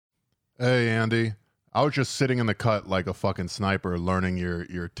Hey, Andy. I was just sitting in the cut like a fucking sniper, learning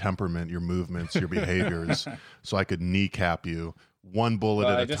your temperament, your movements, your behaviors, so I could kneecap you one bullet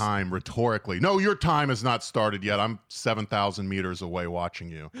Well, at I a just time rhetorically. No, your time has not started yet. I'm 7,000 meters away watching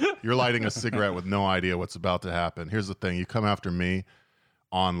you. You're lighting a cigarette with no idea what's about to happen. Here's the thing. You come after me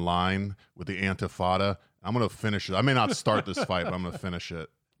online with the Antifada, I'm going to finish it. I may not start this fight, but I'm going to finish it.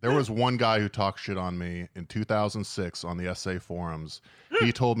 There was one guy who talked shit on me in 2006 on the SA forums.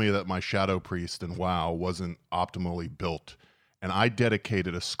 He told me that my Shadow Priest in WoW wasn't optimally built. And I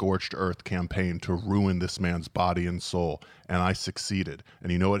dedicated a Scorched Earth campaign to ruin this man's body and soul. And I succeeded.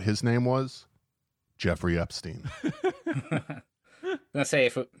 And you know what his name was? Jeffrey Epstein. I'm gonna say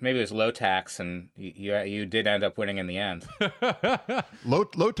if maybe it was low tax, and you did end up winning in the end.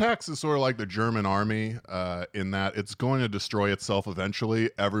 Low tax is sort of like the German army in that it's going to destroy itself eventually.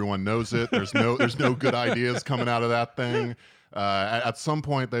 Everyone knows it. There's no good ideas coming out of that thing. At some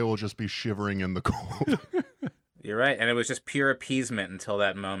point, they will just be shivering in the cold. You're right, and it was just pure appeasement until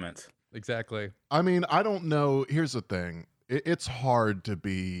that moment. Exactly. I mean, I don't know. Here's the thing. It's hard to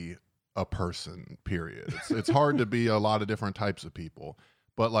be a person, period. It's hard to be a lot of different types of people.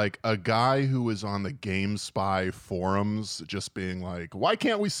 But like a guy who is on the GameSpy forums just being like, why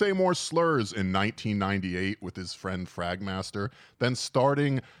can't we say more slurs in 1998 with his friend Fragmaster, then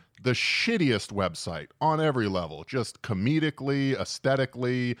starting the shittiest website on every level, just comedically,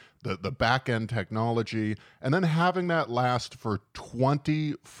 aesthetically, the back end technology, and then having that last for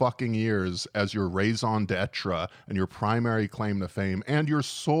 20 fucking years as your raison d'etre and your primary claim to fame and your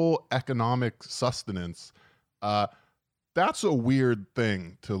sole economic sustenance. That's a weird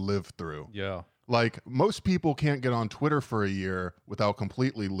thing to live through. Yeah. Like, most people can't get on Twitter for a year without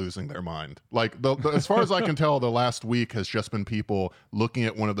completely losing their mind. Like, as far as I can tell, the last week has just been people looking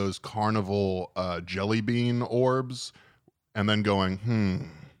at one of those carnival jelly bean orbs and then going,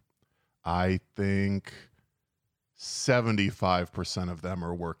 I think 75% of them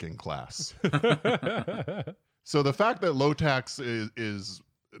are working class. So the fact that low tax is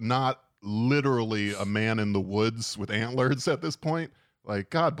not literally a man in the woods with antlers at this point, like,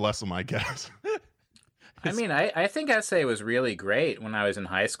 God bless him, I guess. I mean, I think SA was really great when I was in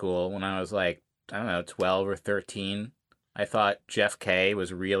high school. When I was like, I don't know, 12 or 13, I thought Jeff K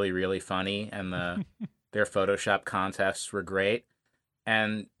was really, really funny, and their Photoshop contests were great.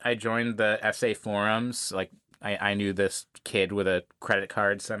 And I joined the SA forums. Like, I knew this kid with a credit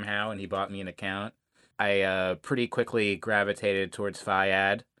card somehow, and he bought me an account. I pretty quickly gravitated towards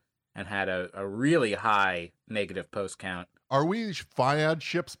Fiad and had a really high negative post count. Are we Fiad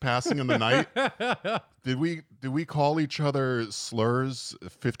ships passing in the night? Did we call each other slurs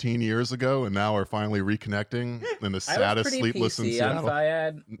 15 years ago and now are finally reconnecting in the saddest sleepless in Seattle? On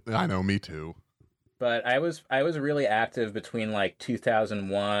Fiad. I know, me too. But I was really active between like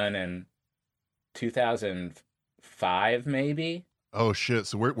 2001 and 2005 maybe. Oh shit!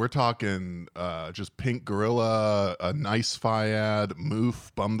 So we're talking just Pink Gorilla, a nice Fiad,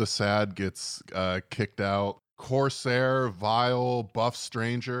 Moof, Bum the Sad gets kicked out. Corsair, Vile, Buff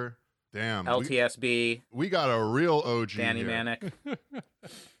Stranger. Damn. LTSB. We got a real OG Danny here. Manic.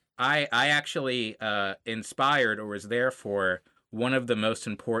 I actually inspired or was there for one of the most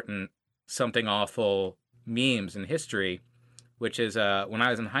important Something Awful memes in history, which is when I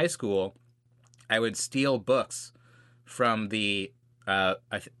was in high school, I would steal books from the,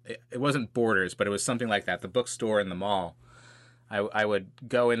 it wasn't Borders, but it was something like that, the bookstore in the mall. I would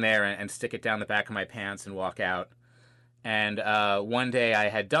go in there and stick it down the back of my pants and walk out. And one day I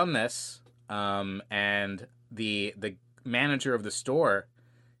had done this, and the manager of the store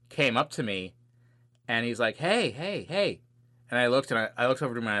came up to me, and he's like, "Hey!" And I looked over to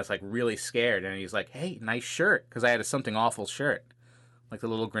him, and I was like really scared. And he's like, "Hey, nice shirt," because I had a Something Awful shirt, like the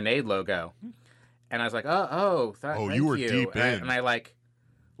little grenade logo. And I was like, thank you were you. deep in. And I like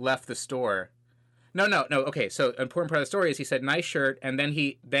left the store. No. Okay, so important part of the story is he said, "Nice shirt," and then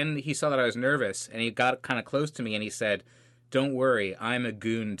he saw that I was nervous, and he got kind of close to me, and he said, "Don't worry, I'm a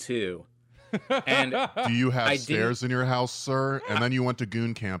goon too." And do you have stairs in your house, sir? And then you went to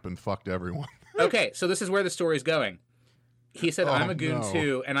goon camp and fucked everyone. Okay, so this is where the story's going. He said, "I'm a goon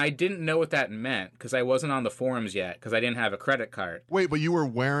too," and I didn't know what that meant because I wasn't on the forums yet because I didn't have a credit card. Wait, but you were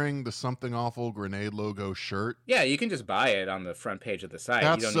wearing the Something Awful grenade logo shirt? Yeah, you can just buy it on the front page of the site. You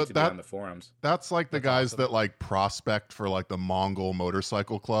don't need to be on the forums. That's like the guys that like prospect for like the Mongol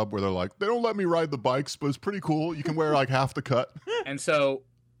motorcycle club where they're like, they don't let me ride the bikes, but it's pretty cool. You can wear like half the cut. And so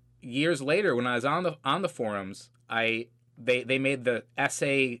years later, when I was on the forums, they made the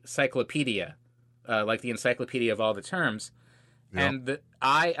essay cyclopedia, like the encyclopedia of all the terms. Yep. And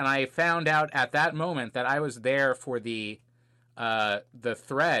I found out at that moment that I was there for the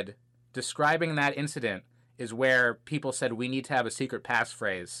thread describing that incident is where people said we need to have a secret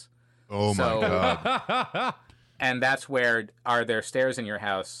passphrase. Oh my God. And that's where "Are there stairs in your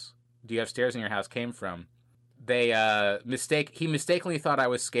house? Do you have stairs in your house?" came from. He mistakenly thought I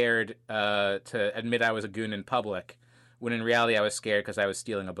was scared to admit I was a goon in public, when in reality I was scared because I was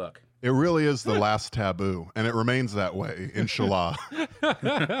stealing a book. It really is the last taboo, and it remains that way, inshallah.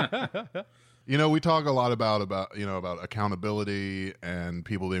 We talk a lot about accountability and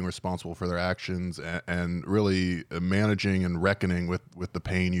people being responsible for their actions, and really managing and reckoning with the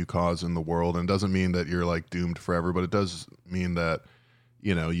pain you cause in the world. And it doesn't mean that you're like doomed forever, but it does mean that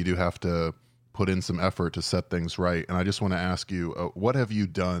you do have to put in some effort to set things right. And I just want to ask you, what have you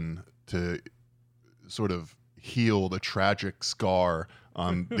done to sort of heal the tragic scar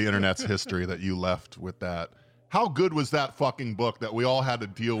on the internet's history that you left with that? How good was that fucking book that we all had to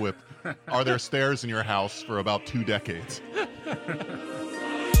deal with? Are there stairs in your house for about 2 decades?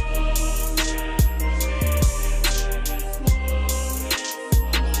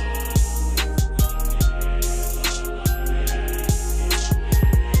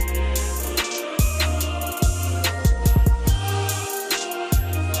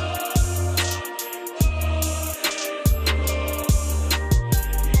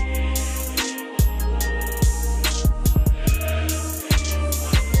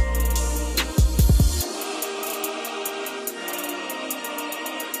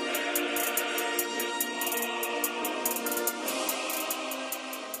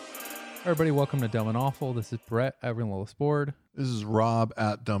 Everybody, welcome to Dumb and Awful. This is Brett at Relentless Board. This is Rob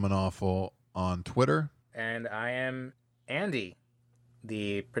at Dumb and Awful on Twitter. And I am Andy,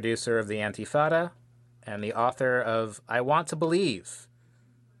 the producer of the Antifada and the author of I Want to Believe,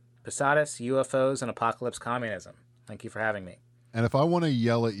 Posadas, UFOs, and Apocalypse Communism. Thank you for having me. And if I want to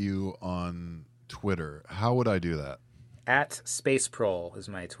yell at you on Twitter, how would I do that? At SpaceProl is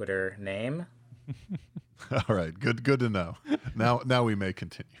my Twitter name. All right, good to know. Now we may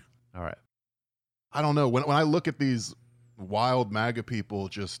continue. All right. I don't know. When I look at these wild MAGA people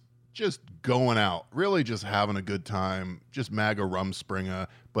just going out, really just having a good time, just MAGA rumspringa,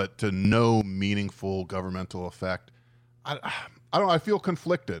 but to no meaningful governmental effect, I feel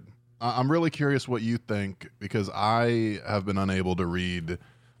conflicted. I'm really curious what you think, because I have been unable to read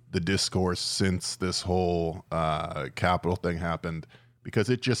the discourse since this whole Capitol thing happened, because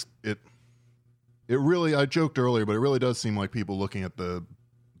it really, I joked earlier, but it really does seem like people looking at the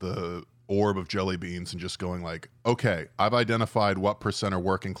orb of jelly beans and just going like, okay, I've identified what percent are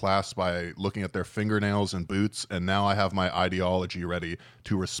working class by looking at their fingernails and boots, and now I have my ideology ready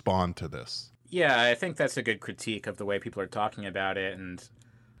to respond to this. Yeah, I think that's a good critique of the way people are talking about it. And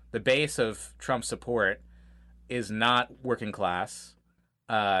the base of Trump's support is not working class.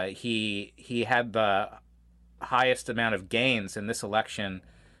 He had the highest amount of gains in this election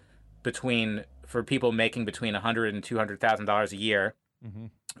for people making between $100,000 and $200,000 a year. Mm-hmm.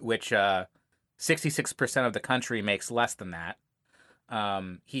 Which 66% of the country makes less than that.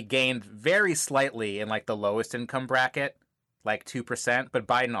 He gained very slightly in like the lowest income bracket, like 2%, but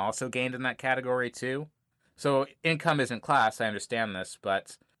Biden also gained in that category too. So income isn't class, I understand this,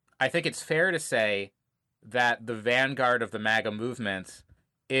 but I think it's fair to say that the vanguard of the MAGA movement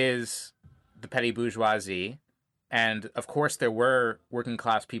is the petty bourgeoisie. And of course there were working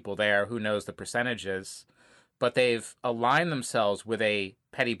class people there, who knows the percentages, but they've aligned themselves with a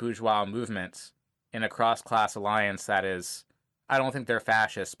petty bourgeois movement in a cross-class alliance that is, I don't think they're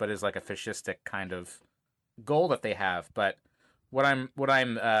fascist, but is like a fascistic kind of goal that they have. But what I'm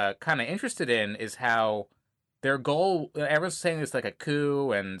kind of interested in is how their goal, everyone's saying it's like a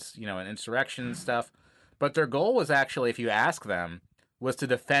coup and, an insurrection and stuff, but their goal was actually, if you ask them, was to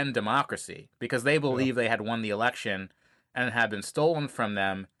defend democracy, because they believe they had won the election and it had been stolen from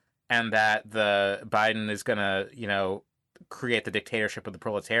them, and that the Biden is going to, create the dictatorship of the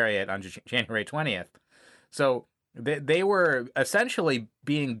proletariat on January 20th. So they were essentially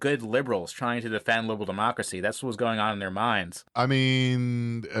being good liberals trying to defend liberal democracy. That's what was going on in their minds. I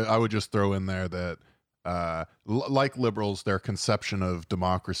mean, I would just throw in there that, like liberals, their conception of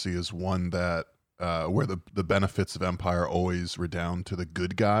democracy is one that where the benefits of empire always redound to the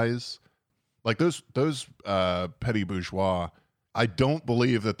good guys. Like those petty bourgeois, I don't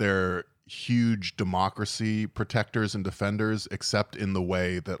believe that they're huge democracy protectors and defenders, except in the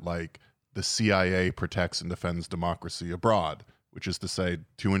way that like the CIA protects and defends democracy abroad, which is to say,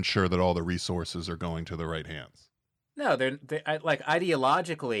 to ensure that all the resources are going to the right hands. No, they like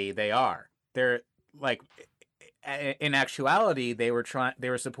ideologically they are. They're like, in actuality, they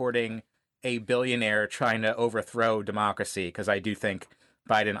were supporting a billionaire trying to overthrow democracy, because I do think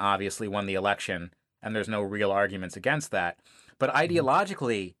Biden obviously won the election and there's no real arguments against that. But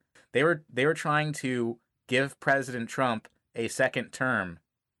ideologically, They were trying to give President Trump a second term,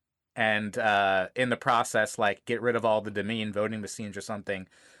 and in the process, like, get rid of all the Dominion voting machines or something,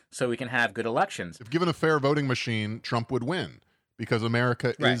 so we can have good elections. If given a fair voting machine, Trump would win because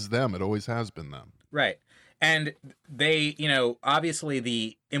America Right. is them. It always has been them. Right. And they, obviously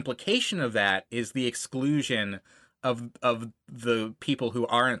the implication of that is the exclusion of the people who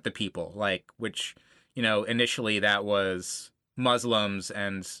aren't the people, like, which, initially that was Muslims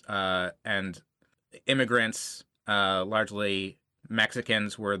and immigrants, largely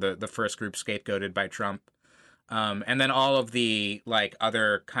Mexicans were the first group scapegoated by Trump. And then all of the, like,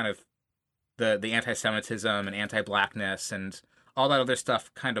 other kind of the anti-Semitism and anti-blackness and all that other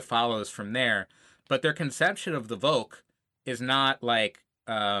stuff kind of follows from there. But their conception of the Volk is not like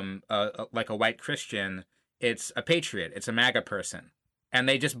a white Christian. It's a patriot. It's a MAGA person. And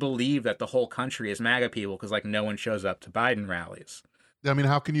they just believe that the whole country is MAGA people because, like, no one shows up to Biden rallies. I mean,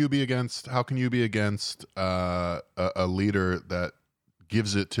 how can you be against a leader that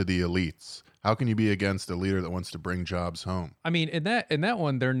gives it to the elites? How can you be against a leader that wants to bring jobs home? I mean, in that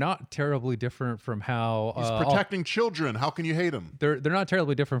one, they're not terribly different from how He's protecting children. How can you hate him? They're not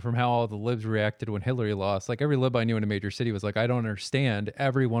terribly different from how all the libs reacted when Hillary lost. Like, every lib I knew in a major city was like, I don't understand.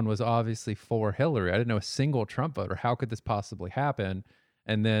 Everyone was obviously for Hillary. I didn't know a single Trump voter. How could this possibly happen?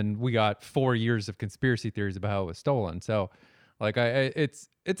 And then we got 4 years of conspiracy theories about how it was stolen. So, like, it's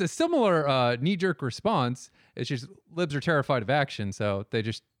a similar knee-jerk response. It's just libs are terrified of action, so they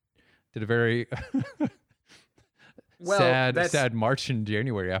just did a very sad march in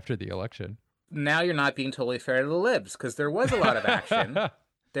January after the election. Now you're not being totally fair to the libs, because there was a lot of action.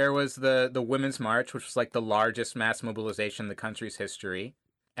 There was the Women's March, which was like the largest mass mobilization in the country's history.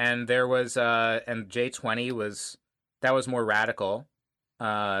 And there was, and J20 was more radical,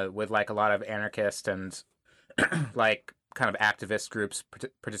 with like a lot of anarchist and like kind of activist groups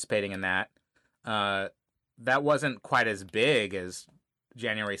participating in that. That wasn't quite as big as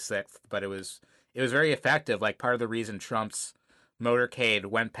January 6th, but it was very effective. Like, part of the reason Trump's motorcade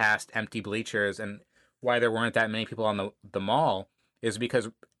went past empty bleachers and why there weren't that many people on the mall is because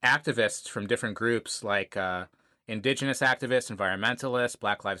activists from different groups, like indigenous activists, environmentalists,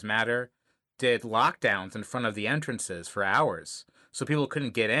 Black Lives Matter, did lockdowns in front of the entrances for hours so people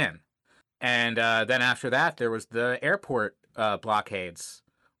couldn't get in. And then after that, there was the airport blockades,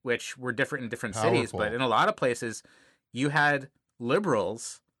 which were different in different cities, but in a lot of places you had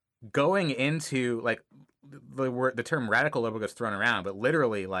liberals going into, like, the term radical liberal gets thrown around, but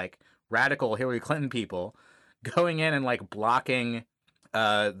literally, like, radical Hillary Clinton people going in and, like, blocking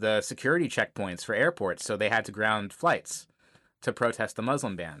the security checkpoints for airports, so they had to ground flights to protest the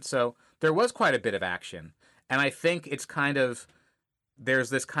Muslim ban. So there was quite a bit of action, and I think it's kind of,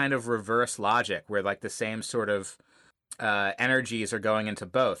 there's this kind of reverse logic where, like, the same sort of energies are going into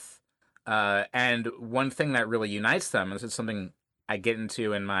both. And one thing that really unites them, and this is something I get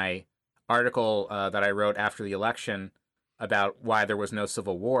into in my article that I wrote after the election about why there was no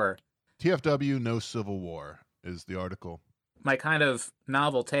civil war. TFW, no civil war is the article. My kind of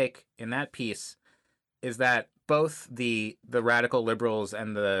novel take in that piece is that both the radical liberals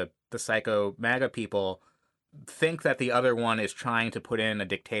and the psycho MAGA people think that the other one is trying to put in a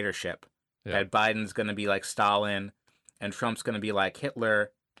dictatorship. Yeah. That Biden's going to be like Stalin and Trump's going to be like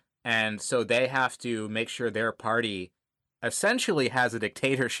Hitler. And so they have to make sure their party essentially has a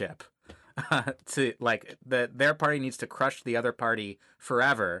dictatorship. To, like, their party needs to crush the other party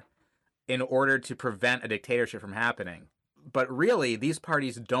forever in order to prevent a dictatorship from happening. But really, these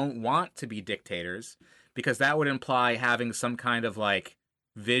parties don't want to be dictators because that would imply having some kind of, like,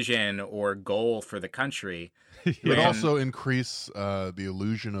 vision or goal for the country. It would also increase the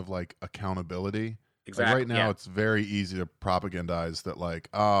illusion of, like, accountability. Exactly. Like, right now, it's very easy to propagandize that, like,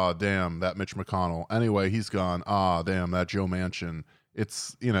 damn, that Mitch McConnell. Anyway, he's gone. Damn, that Joe Manchin.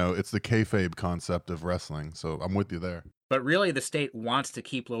 It's, it's the kayfabe concept of wrestling. So I'm with you there. But really, the state wants to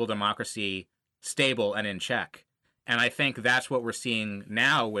keep liberal democracy stable and in check. And I think that's what we're seeing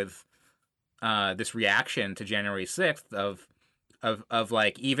now with this reaction to January 6th of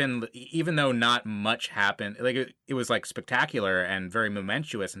like, even though not much happened, like, it was like spectacular and very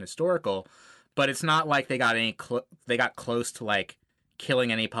momentous and historical, but it's not like they got they got close to, like,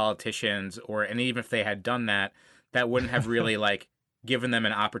 killing any politicians, and even if they had done that, that wouldn't have really like given them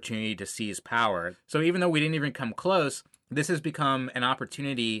an opportunity to seize power. So even though we didn't even come close, this has become an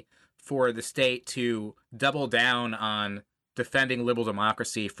opportunity for the state to double down on defending liberal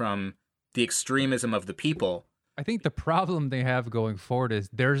democracy from the extremism of the people. I think the problem they have going forward is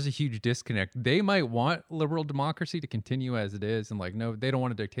there's a huge disconnect. They might want liberal democracy to continue as it is, and, like, no, they don't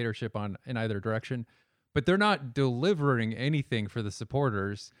want a dictatorship in either direction. but they're not delivering anything for the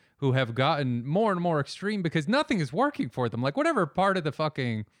supporters who have gotten more and more extreme because nothing is working for them. Like whatever part of the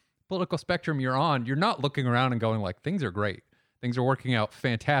fucking political spectrum you're on, you're not looking around and going like, things are great. Things are working out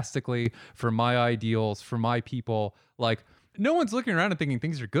fantastically for my ideals, for my people. Like no one's looking around and thinking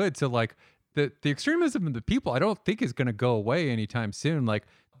things are good. So like the extremism of the people, I don't think is going to go away anytime soon. Like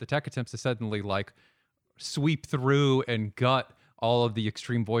the tech attempts to suddenly like sweep through and gut all of the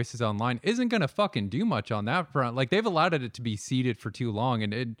extreme voices online isn't going to fucking do much on that front. Like they've allowed it to be seeded for too long,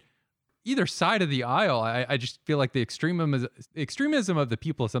 and either side of the aisle, I just feel like the extremism of the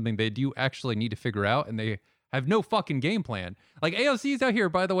people is something they do actually need to figure out, and they have no fucking game plan. Like AOC is out here,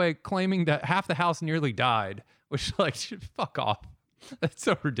 by the way, claiming that half the House nearly died, which like fuck off. That's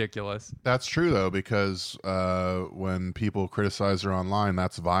so ridiculous. That's true though, because when people criticize her online,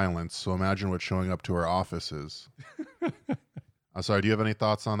 that's violence. So imagine what showing up to her office is. I'm sorry. Do you have any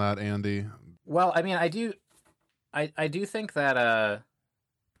thoughts on that, Andy? Well, I mean, I do think that I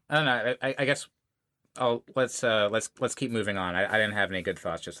don't know. I guess let's keep moving on. I didn't have any good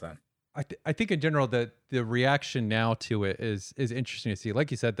thoughts just then. I think in general that the reaction now to it is interesting to see.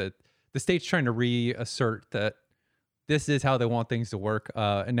 Like you said, that the state's trying to reassert that this is how they want things to work,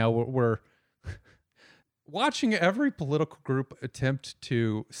 and now we're watching every political group attempt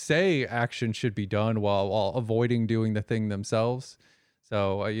to say action should be done while avoiding doing the thing themselves.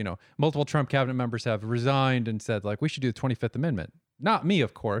 So, multiple Trump cabinet members have resigned and said, like, we should do the 25th Amendment. Not me,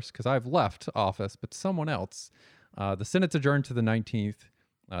 of course, because I've left office, but someone else. The Senate's adjourned to the 19th.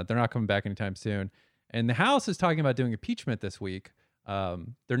 They're not coming back anytime soon. And the House is talking about doing impeachment this week.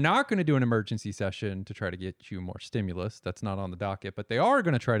 They're not going to do an emergency session to try to get you more stimulus. That's not on the docket, but they are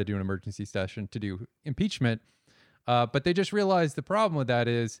going to try to do an emergency session to do impeachment. But they just realized the problem with that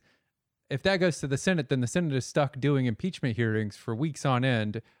is if that goes to the Senate, then the Senate is stuck doing impeachment hearings for weeks on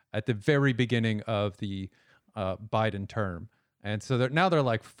end at the very beginning of the Biden term. And so now they're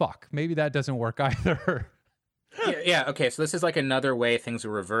like, fuck, maybe that doesn't work either. Yeah. Okay. So this is like another way things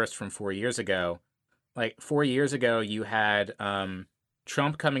were reversed from 4 years ago. Like 4 years ago, you had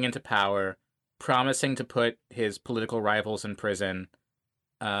Trump coming into power, promising to put his political rivals in prison.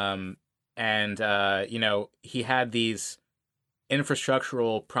 And he had these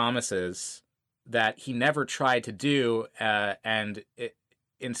infrastructural promises that he never tried to do.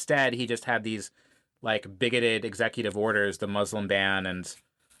 Instead, he just had these like bigoted executive orders, the Muslim ban and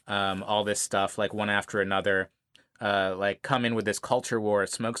all this stuff, like one after another, like come in with this culture war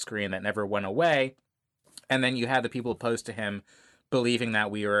smokescreen that never went away. And then you had the people opposed to him believing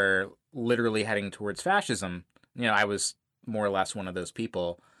that we were literally heading towards fascism. I was more or less one of those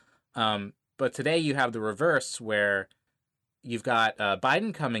people. But today you have the reverse, where you've got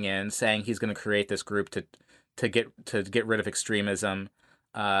Biden coming in saying he's going to create this group to get rid of extremism,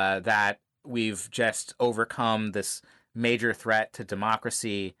 that we've just overcome this major threat to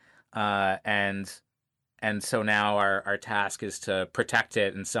democracy, and so now our task is to protect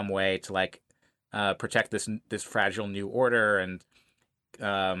it in some way, to like protect this fragile new order, and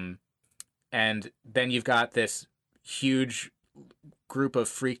then you've got this huge group of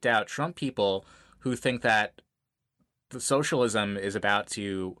freaked out Trump people who think that the socialism is about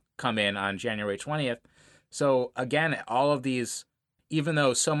to come in on January 20th. So again, all of these, even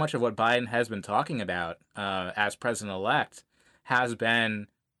though so much of what Biden has been talking about as president-elect has been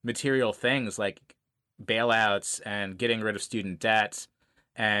material things like bailouts and getting rid of student debt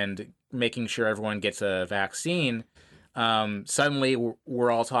and making sure everyone gets a vaccine, suddenly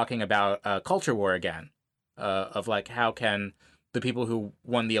we're all talking about a culture war again, of like, how can the people who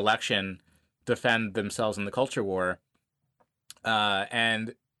won the election defend themselves in the culture war?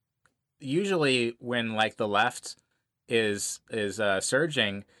 And usually when like the left is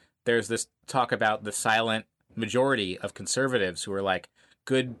surging, there's this talk about the silent majority of conservatives who are like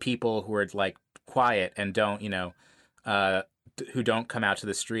good people who are like quiet and don't, who don't come out to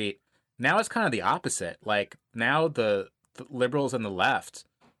the street. Now it's kind of the opposite. Like now the liberals and the left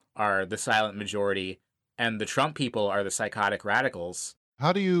are the silent majority, and the Trump people are the psychotic radicals.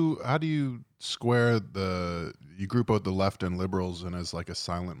 How do you square you group out the left and liberals in as like a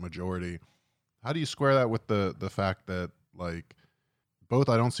silent majority? How do you square that with the fact that like both,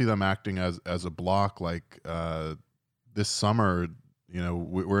 I don't see them acting as a block? Like this summer,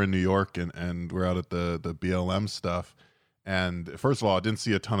 we're in New York and we're out at the BLM stuff. And first of all, I didn't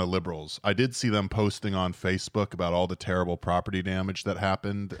see a ton of liberals. I did see them posting on Facebook about all the terrible property damage that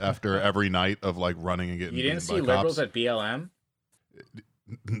happened after every night of like running and getting. You didn't see liberals at BLM?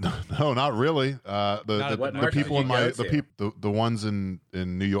 No, not really. The people in my the ones in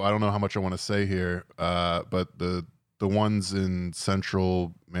New York. I don't know how much I want to say here, but the the ones in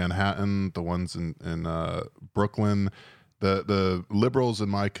central Manhattan, the ones in Brooklyn, the liberals in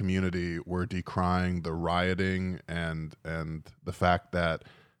my community were decrying the rioting and the fact that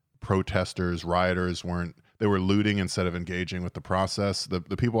rioters they were looting instead of engaging with the process. The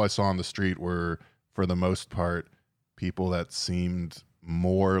people I saw on the street were, for the most part, people that seemed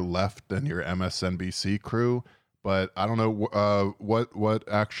more left than your MSNBC crew. But I don't know, what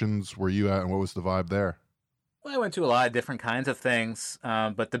actions were you at and what was the vibe there? Well, I went to a lot of different kinds of things,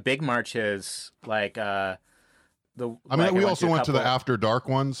 but the big marches, like we also went to the after dark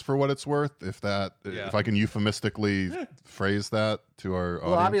ones, for what it's worth. If I can euphemistically phrase that to our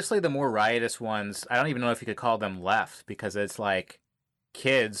audience. Well, obviously the more riotous ones, I don't even know if you could call them left, because it's like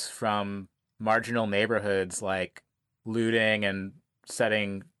kids from marginal neighborhoods, like looting and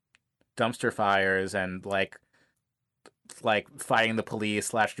setting dumpster fires and like fighting the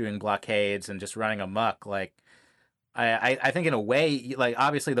police / doing blockades and just running amok. Like I think in a way, like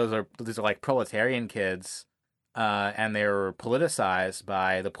obviously these are like proletarian kids. And they were politicized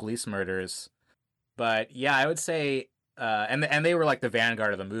by the police murders. But yeah, I would say, and they were like the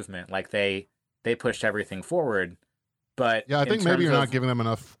vanguard of the movement. Like they pushed everything forward. But yeah, I think maybe you're not giving them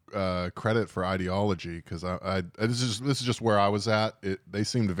enough credit for ideology, because this is just where I was at. They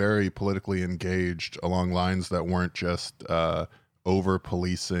seemed very politically engaged along lines that weren't just over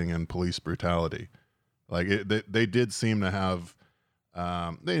policing and police brutality. Like they did seem to have.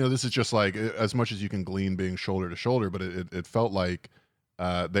 This is just like as much as you can glean being shoulder to shoulder, but it felt like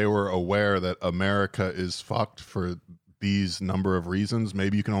they were aware that America is fucked for these number of reasons.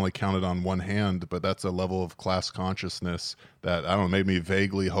 Maybe you can only count it on one hand, but that's a level of class consciousness that, I don't know, made me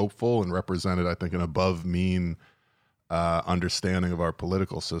vaguely hopeful and represented, I think, an above mean understanding of our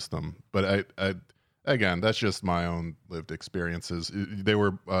political system. But again, that's just my own lived experiences. They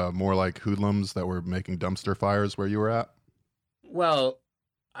were more like hoodlums that were making dumpster fires where you were at. Well,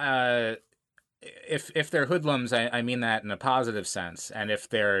 if they're hoodlums, I mean that in a positive sense, and if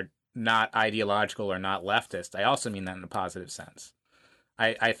they're not ideological or not leftist, I also mean that in a positive sense.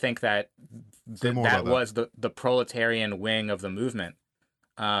 I think that that was the proletarian wing of the movement,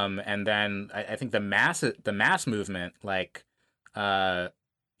 and then I think the mass movement, like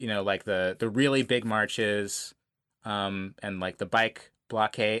like the really big marches, and like the bike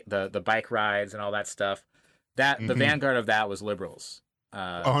blockade, the bike rides, and all that stuff. That the vanguard of that was liberals.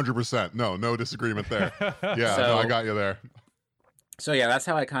 100%. No disagreement there. Yeah, so, I got you there. So yeah, that's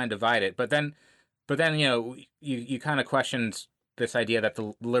how I kind of divide it. But then you kind of questioned this idea that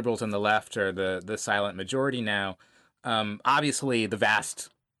the liberals and the left are the silent majority now. Obviously, the vast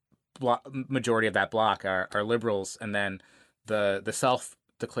majority of that bloc are liberals, and then the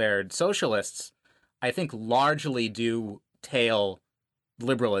self-declared socialists, I think, largely do tail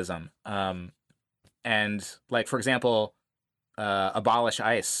liberalism. And like, for example, abolish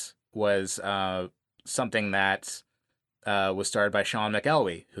ICE was something that was started by Sean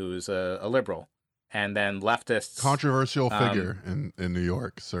McElwee, who's a liberal, and then leftists. Controversial figure in New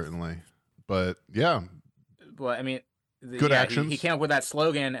York, certainly, but yeah. Well, I mean, good actions. He came up with that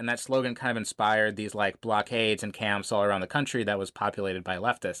slogan, and that slogan kind of inspired these like blockades and camps all around the country that was populated by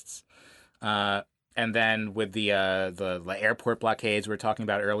leftists. And then with the airport blockades we were talking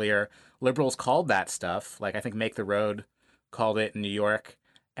about earlier, liberals called that stuff, like I think Make the Road called it in New York,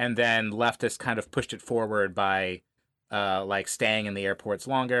 and then leftists kind of pushed it forward by like staying in the airports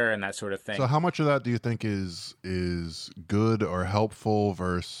longer and that sort of thing. So how much of that do you think is good or helpful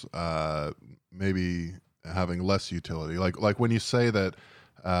versus maybe having less utility? Like when you say that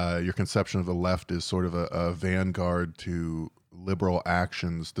your conception of the left is sort of a vanguard to liberal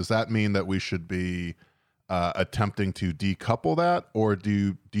actions, does that mean that we should be attempting to decouple that, or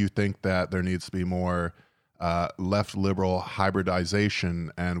do you think that there needs to be more left liberal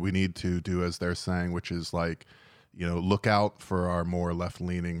hybridization, and we need to do as they're saying, which is like, look out for our more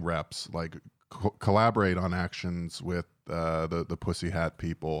left-leaning reps, like collaborate on actions with the Pussy Hat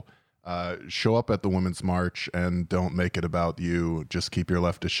people, show up at the Women's March and don't make it about you, just keep your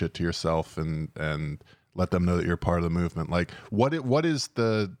leftist shit to yourself and let them know that you're part of the movement. Like, what is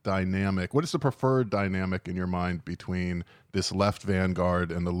the dynamic? What is the preferred dynamic in your mind between this left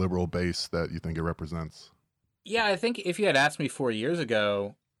vanguard and the liberal base that you think it represents? Yeah, I think if you had asked me 4 years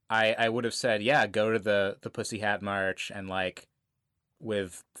ago, I would have said, yeah, go to the Pussy Hat March and like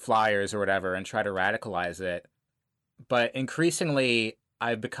with flyers or whatever and try to radicalize it. But increasingly,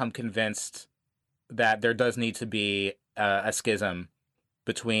 I've become convinced that there does need to be a schism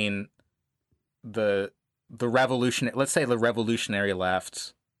between the revolution, let's say the revolutionary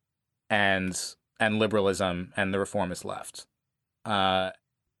left, and liberalism and the reformist left. Walk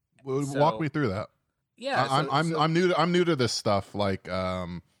me through that. Yeah, I'm new to this stuff. Like,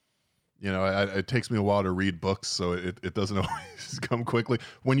 it takes me a while to read books, so it doesn't always come quickly.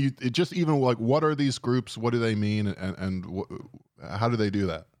 When it just even like, what are these groups? What do they mean? And how do they do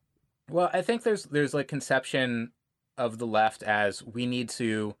that? Well, I think there's like conception of the left as we need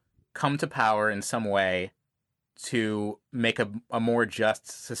to come to power in some way to make a more just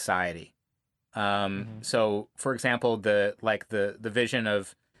society. So, for example, the vision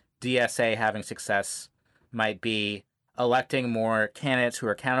of DSA having success might be electing more candidates who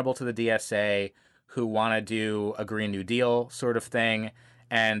are accountable to the DSA, who want to do a Green New Deal sort of thing,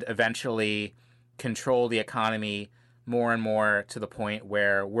 and eventually control the economy more and more to the point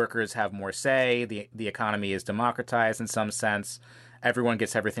where workers have more say, the economy is democratized in some sense, everyone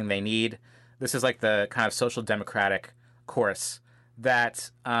gets everything they need. This is like the kind of social democratic course that,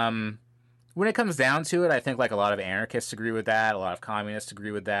 when it comes down to it, I think like a lot of anarchists agree with that, a lot of communists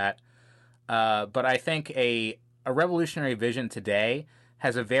agree with that. But I think a revolutionary vision today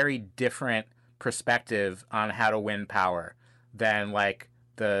has a very different perspective on how to win power than like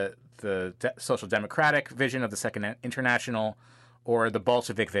the social democratic vision of the Second International or the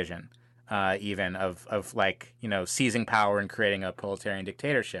Bolshevik vision, even of like, seizing power and creating a proletarian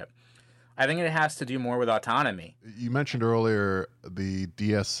dictatorship. I think it has to do more with autonomy. You mentioned earlier the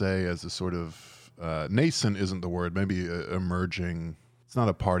DSA as a sort of nascent isn't the word, maybe emerging. It's not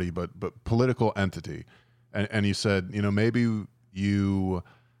a party, but political entity. And you said, maybe you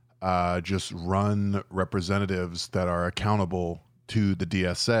just run representatives that are accountable to the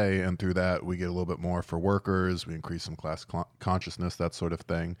DSA, and through that we get a little bit more for workers, we increase some class consciousness, that sort of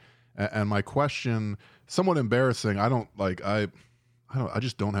thing. And my question, somewhat embarrassing, I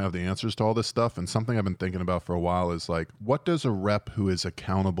just don't have the answers to all this stuff. And something I've been thinking about for a while is like, what does a rep who is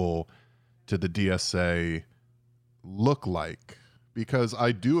accountable to the DSA look like? Because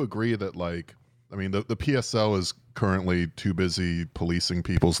I do agree that like, I mean, the PSL is currently too busy policing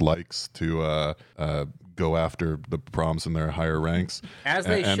people's likes to go after the problems in their higher ranks. As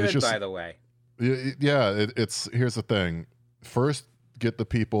they should, by the way. Yeah, here's the thing. First, get the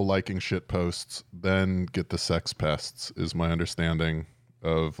people liking shit posts, then get the sex pests, is my understanding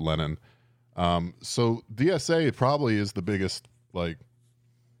of Lenin. So DSA probably is the biggest like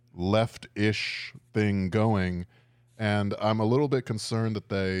left-ish thing going, and I'm a little bit concerned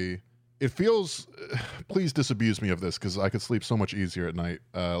that it feels, please disabuse me of this because I could sleep so much easier at night.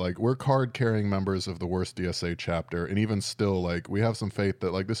 Like, we're card-carrying members of the worst DSA chapter, and even still, like, we have some faith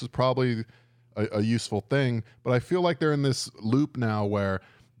that like this is probably a useful thing, but I feel like they're in this loop now where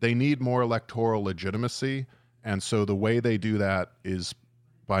they need more electoral legitimacy, and so the way they do that is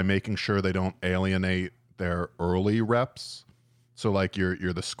by making sure they don't alienate their early reps. So like you're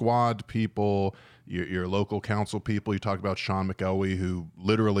the squad people, your local council people. You talk about Sean McElwee, who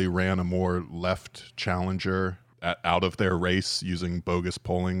literally ran a more left challenger out of their race using bogus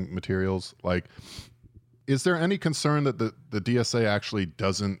polling materials. Like, is there any concern that the DSA actually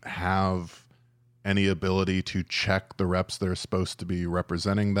doesn't have any ability to check the reps that are supposed to be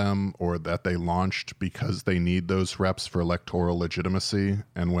representing them, or that they launched because they need those reps for electoral legitimacy,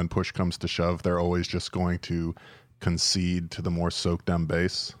 and when push comes to shove, they're always just going to concede to the more SOCDEM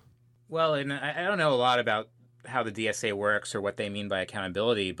base? Well, and I don't know a lot about how the DSA works or what they mean by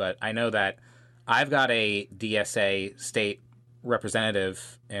accountability, but I know that I've got a DSA state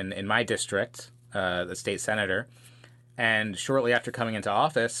representative in my district, the state senator, and shortly after coming into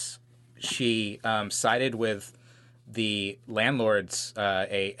office, she sided with the landlords,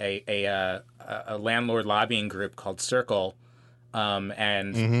 a landlord lobbying group called Circle,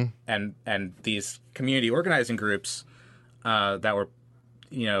 and these community organizing groups that were,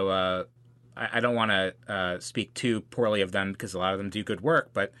 I don't want to speak too poorly of them because a lot of them do good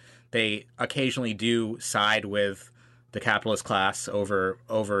work, but they occasionally do side with the capitalist class over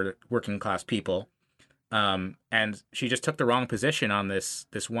working class people. And she just took the wrong position on this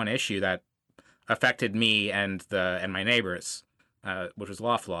one issue that affected me and my neighbors, which was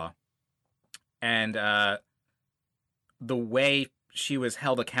loft law. And the way she was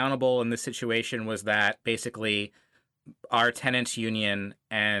held accountable in this situation was that basically our tenants union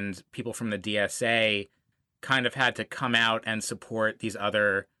and people from the DSA kind of had to come out and support these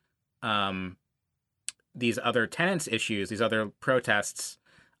other tenants issues, these other protests,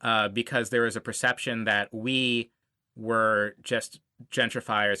 because there was a perception that we were just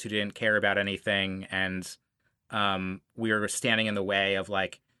gentrifiers who didn't care about anything, and we were standing in the way of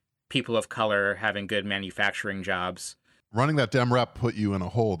like people of color having good manufacturing jobs. Running that Dem rep put you in a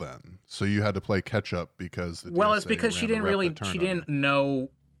hole then, so you had to play catch up because the well, it's because she didn't know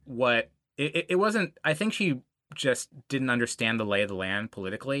what it wasn't. I think she just didn't understand the lay of the land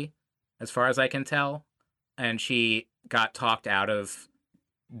politically, as far as I can tell. and she got talked out of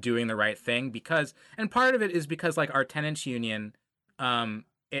doing the right thing because, and part of it is because like our tenants union,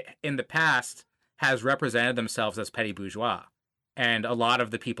 in the past has represented themselves as petty bourgeois, and a lot of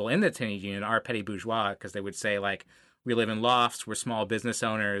the people in the tenants union are petty bourgeois because they would say like, we live in lofts, we're small business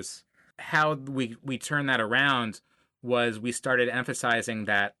owners. How we turned that around was we started emphasizing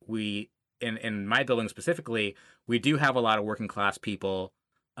that we, in my building specifically, we do have a lot of working class people,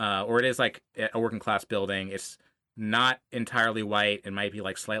 or it is like a working class building. It's not entirely white. It might be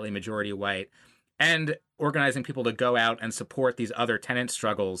like slightly majority white, and organizing people to go out and support these other tenant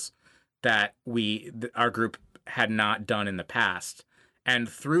struggles that our group had not done in the past. And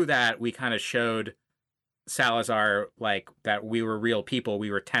through that, we kind of showed Salazar like that we were real people.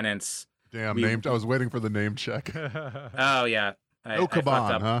 We were tenants. Damn, I was waiting for the name check. Oh yeah, no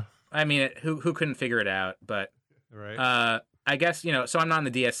Caban, huh? I mean, who couldn't figure it out? But right. I guess, so I'm not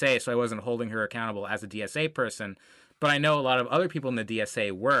in the DSA, so I wasn't holding her accountable as a DSA person. But I know a lot of other people in the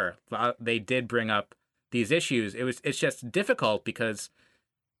DSA were. They did bring up these issues. It's just difficult because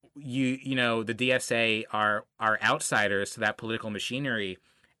the DSA are outsiders to that political machinery,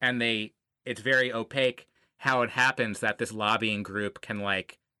 and it's very opaque how it happens that this lobbying group can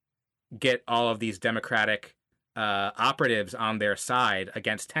like get all of these democratic operatives on their side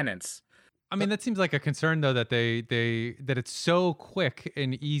against tenants. I mean, that seems like a concern, though, that that it's so quick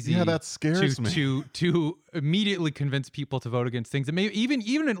and easy. Yeah, that scares me. To immediately convince people to vote against things, and maybe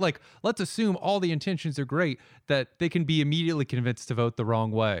even like, let's assume all the intentions are great, that they can be immediately convinced to vote the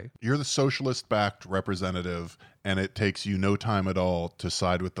wrong way. You're the socialist-backed representative, and it takes you no time at all to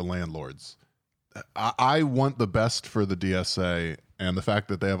side with the landlords. I want the best for the DSA, and the fact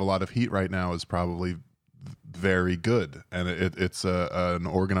that they have a lot of heat right now is probably very good, and it's an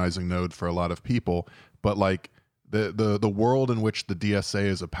organizing node for a lot of people. But like the world in which the DSA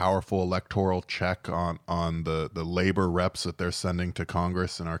is a powerful electoral check on the labor reps that they're sending to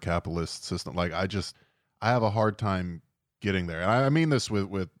Congress in our capitalist system, like I have a hard time getting there. And I mean this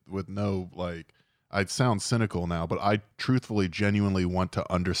with no, like, I sound cynical now, but I truthfully, genuinely want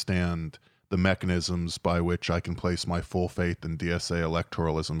to understand the mechanisms by which I can place my full faith in DSA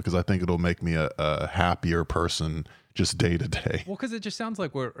electoralism, because I think it'll make me a happier person just day to day. Well, because it just sounds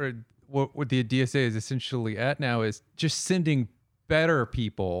like what the DSA is essentially at now is just sending better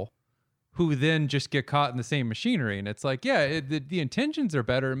people who then just get caught in the same machinery. And it's like, yeah, the intentions are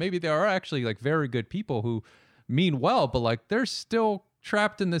better. Maybe they are actually like very good people who mean well, but like they're still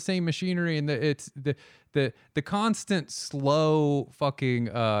trapped in the same machinery, and it's the constant slow fucking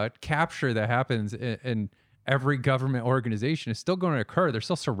capture that happens in every government organization is still going to occur. They're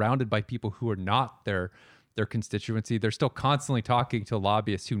still surrounded by people who are not their constituency. They're still constantly talking to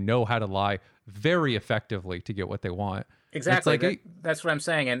lobbyists who know how to lie very effectively to get what they want. Exactly. Like, that's what I'm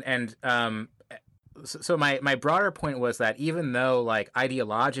saying. And so my broader point was that even though like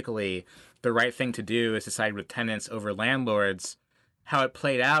ideologically the right thing to do is to side with tenants over landlords, how it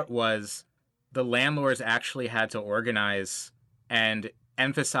played out was the landlords actually had to organize and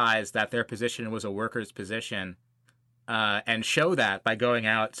emphasize that their position was a worker's position, and show that by going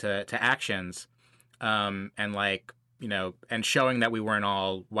out to actions, and like, and showing that we weren't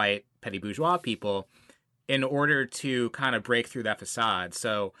all white petty bourgeois people in order to kind of break through that facade.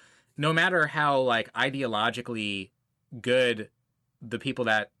 So no matter how like ideologically good the people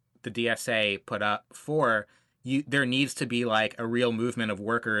that the DSA put up for, there needs to be like a real movement of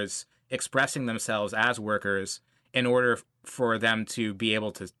workers expressing themselves as workers in order for them to be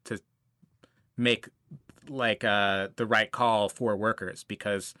able to make like the right call for workers.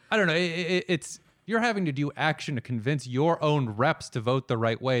 Because I don't know, it's you're having to do action to convince your own reps to vote the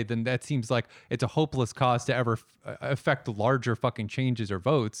right way, then that seems like it's a hopeless cause to ever affect larger fucking changes or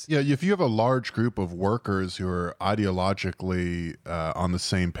votes. Yeah, if you have a large group of workers who are ideologically on the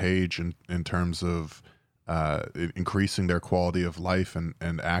same page in terms of increasing their quality of life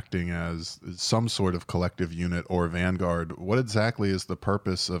and acting as some sort of collective unit or vanguard, what exactly is the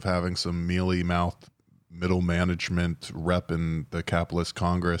purpose of having some mealy-mouthed middle management rep in the capitalist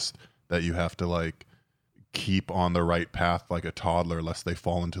Congress that you have to like keep on the right path like a toddler lest they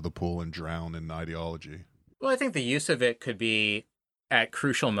fall into the pool and drown in ideology? Well, I think the use of it could be at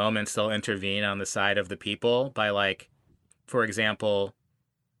crucial moments they'll intervene on the side of the people by like, for example,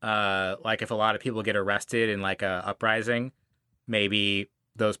 like if a lot of people get arrested in like a uprising, maybe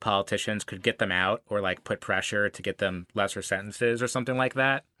those politicians could get them out or like put pressure to get them lesser sentences or something like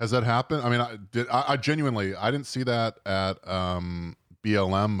that. Has that happened? I mean, I genuinely, I didn't see that at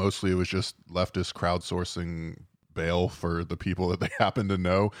BLM. Mostly it was just leftist crowdsourcing bail for the people that they happen to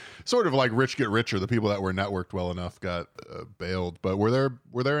know. Sort of like rich get richer. The people that were networked well enough got bailed. But were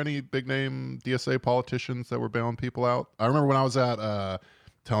there any big name DSA politicians that were bailing people out? I remember when I was at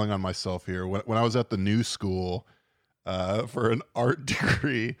telling on myself here when I was at the New School for an art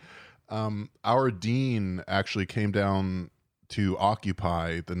degree. Our dean actually came down to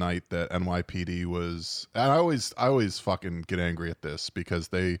Occupy the night that NYPD was, and I always fucking get angry at this because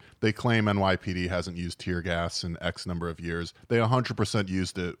they claim NYPD hasn't used tear gas in X number of years. They 100%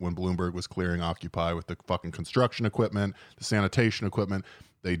 used it when Bloomberg was clearing Occupy with the fucking construction equipment, the sanitation equipment.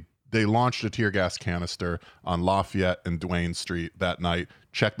 They launched a tear gas canister on Lafayette and Duane Street that night.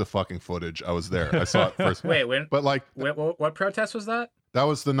 Check the fucking footage. I was there. I saw it first. Wait, when? But like, what protest was that? That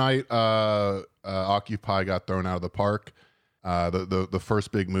was the night Occupy got thrown out of the park. The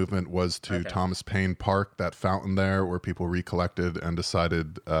first big movement was to Thomas Paine Park, that fountain there where people recollected and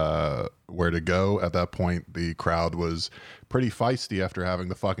decided where to go. At that point, the crowd was pretty feisty after having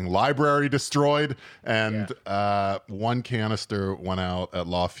the fucking library destroyed. And one canister went out at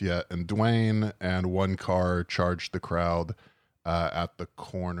Lafayette and Duane, and one car charged the crowd at the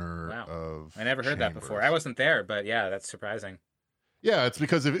corner of I never heard that before. I wasn't there, but yeah, that's surprising. Yeah, it's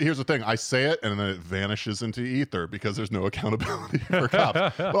because here's the thing. I say it and then it vanishes into ether because there's no accountability for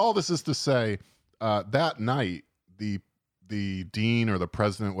cops. But all this is to say, that night, the dean or the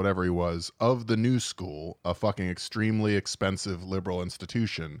president, whatever he was, of the New School, a fucking extremely expensive liberal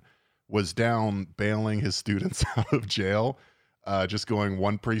institution, was down bailing his students out of jail, just going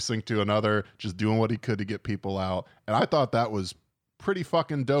one precinct to another, just doing what he could to get people out. And I thought that was pretty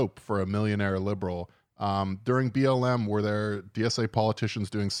fucking dope for a millionaire liberal. During BLM, were there DSA politicians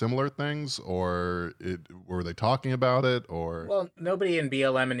doing similar things, or were they talking about it? Or well, nobody in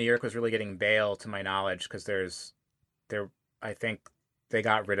BLM in New York was really getting bail, to my knowledge, because I think they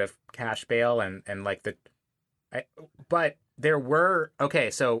got rid of cash bail and like but there were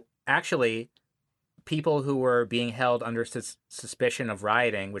so actually people who were being held under suspicion of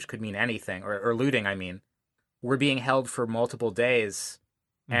rioting, which could mean anything, or looting, I mean, were being held for multiple days,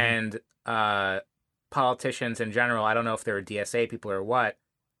 and politicians in general, I don't know if they were DSA people or what,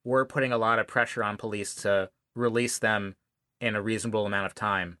 were putting a lot of pressure on police to release them in a reasonable amount of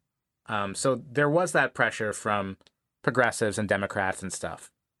time. So there was that pressure from progressives and Democrats and stuff.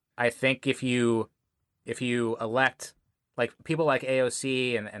 I think if you elect like people like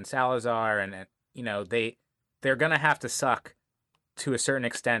AOC and Salazar and you know, they're going to have to suck to a certain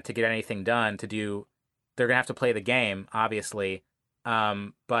extent to get anything done they're going to have to play the game, obviously.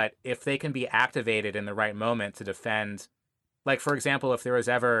 But if they can be activated in the right moment to defend, like, for example, if there was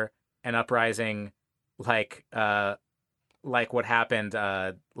ever an uprising like what happened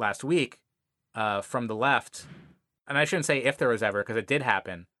last week from the left, and I shouldn't say if there was ever, because it did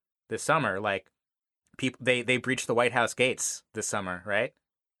happen this summer, like people they breached the White House gates this summer, right?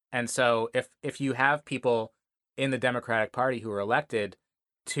 And so if you have people in the Democratic Party who are elected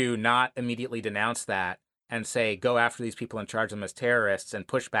to not immediately denounce that and say, go after these people and charge them as terrorists and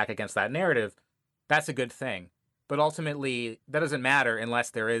push back against that narrative, that's a good thing. But ultimately, that doesn't matter unless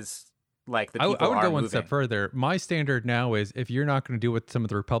there is, like, the people I would are go one moving. step further. My standard now is if you're not going to do what some of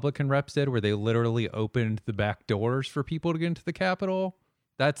the Republican reps did, where they literally opened the back doors for people to get into the Capitol,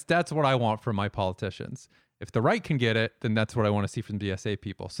 that's what I want from my politicians. If the right can get it, then that's what I want to see from DSA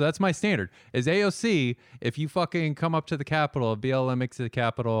people. So that's my standard. Is AOC, if you fucking come up to the Capitol, BLM makes it the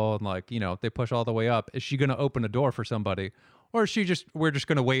Capitol, and, like, you know, they push all the way up, is she going to open a door for somebody? Or is we're just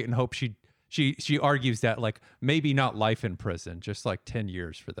going to wait and hope she argues that, like, maybe not life in prison, just like 10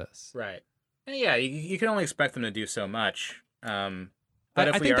 years for this. Right. And yeah, you can only expect them to do so much. But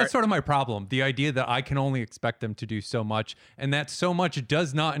I think that's sort of my problem. The idea that I can only expect them to do so much, and that so much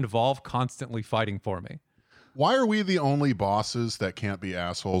does not involve constantly fighting for me. Why are we the only bosses that can't be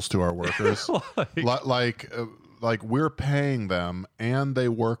assholes to our workers? like we're paying them and they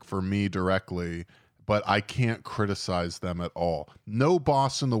work for me directly, but I can't criticize them at all. No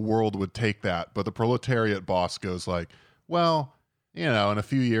boss in the world would take that, but the proletariat boss goes like, well, you know, in a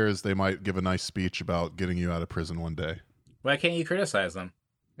few years they might give a nice speech about getting you out of prison one day. Why can't you criticize them?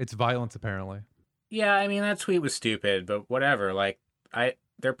 It's violence, apparently. Yeah, I mean, that tweet was stupid, but whatever. Like,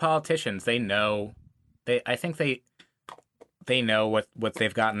 they're politicians. They know. I think they know what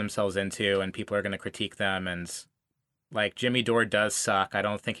they've gotten themselves into, and people are going to critique them. And, like, Jimmy Dore does suck. I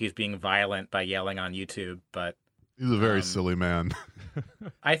don't think he's being violent by yelling on YouTube, but he's a very silly man.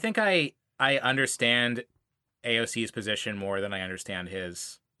 I think I understand AOC's position more than I understand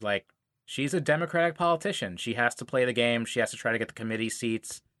his. Like, she's a Democratic politician. She has to play the game. She has to try to get the committee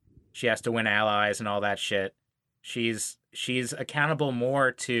seats. She has to win allies and all that shit. She's accountable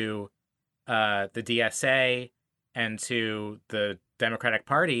more to the DSA and to the Democratic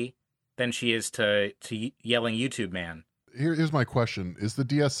Party than she is to yelling YouTube man. Here's my question. Is the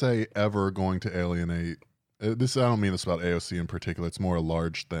DSA ever going to alienate this? I don't mean this about AOC in particular. It's more a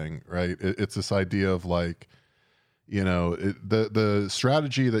large thing, right? It's this idea of like, the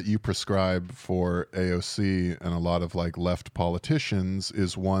strategy that you prescribe for AOC and a lot of like left politicians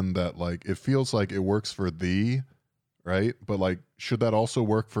is one that like, it feels like it works for thee, right? But like, should that also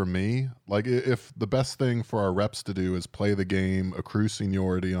work for me? Like, if the best thing for our reps to do is play the game, accrue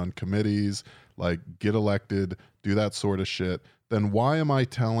seniority on committees, like get elected, do that sort of shit, then why am I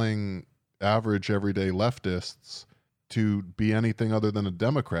telling average everyday leftists to be anything other than a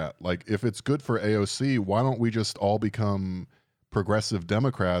Democrat? Like, if it's good for AOC, why don't we just all become progressive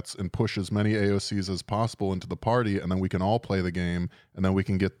Democrats and push as many AOCs as possible into the party, and then we can all play the game, and then we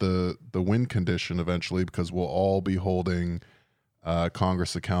can get the win condition eventually, because we'll all be holding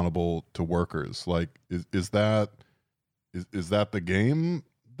Congress accountable to workers. Like, is that the game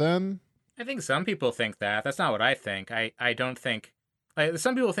then? I think some people think that. That's not what I think. I don't think.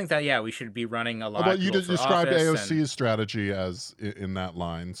 Some people think that, yeah, we should be running a lot. But you described AOC's and strategy as in that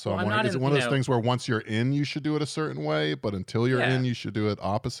line. So Well, I'm I'm wondering, not is it in- one of you those know- things where once you're in, you should do it a certain way, but until you're Yeah. in, you should do it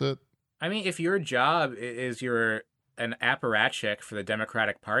opposite? I mean, if your job is you're an apparatchik for the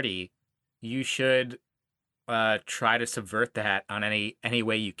Democratic Party, you should try to subvert that on any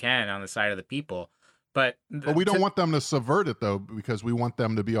way you can on the side of the people. But But we don't want them to subvert it, though, because we want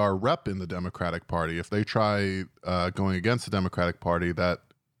them to be our rep in the Democratic Party. If they try going against the Democratic Party, that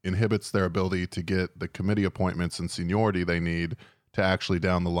inhibits their ability to get the committee appointments and seniority they need to actually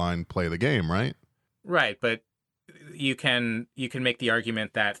down the line play the game, right? Right, but you can make the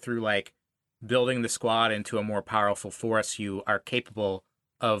argument that through like building the squad into a more powerful force, you are capable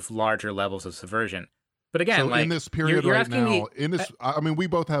of larger levels of subversion. But again, So like in this period you're right asking now, me, I mean, we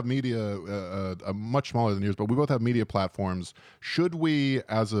both have media, much smaller than yours, but we both have media platforms. Should we,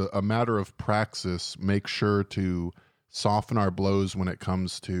 as a matter of praxis, make sure to soften our blows when it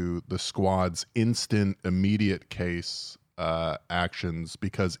comes to the squad's instant, immediate case actions?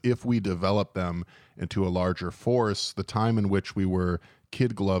 Because if we develop them into a larger force, the time in which we were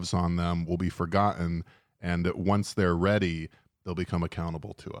kid gloves on them will be forgotten, and once they're ready, they'll become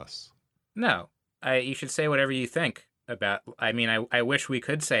accountable to us. no, you should say whatever you think about. I mean, I wish we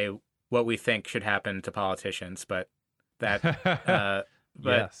could say what we think should happen to politicians, but that, but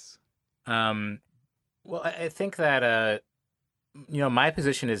Yes. well, I think that my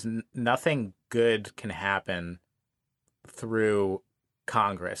position is nothing good can happen through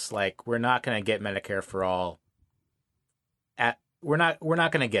Congress. Like, we're not going to get Medicare for all. We're not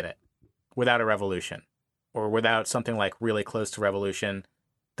going to get it without a revolution, or without something like really close to revolution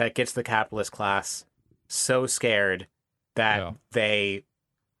that gets the capitalist class so scared that Yeah. they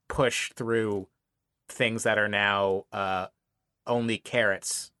push through things that are now only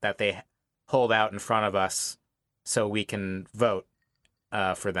carrots that they hold out in front of us so we can vote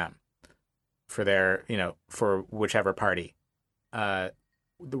for them, for their, for whichever party.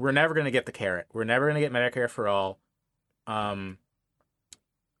 We're never going to get the carrot. We're never going to get Medicare for all.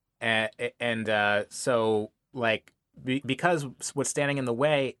 So like, because what's standing in the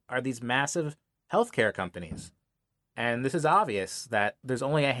way are these massive healthcare companies. And this is obvious that there's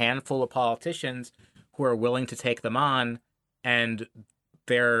only a handful of politicians who are willing to take them on, and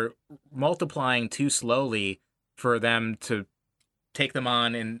they're multiplying too slowly for them to take them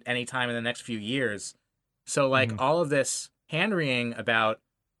on in any time in the next few years. So like all of this hand-wringing about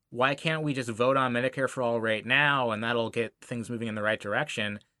why can't we just vote on Medicare for all right now and that'll get things moving in the right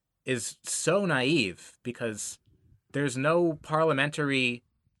direction is so naive, because there's no parliamentary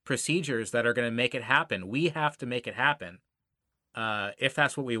procedures that are going to make it happen. We have to make it happen if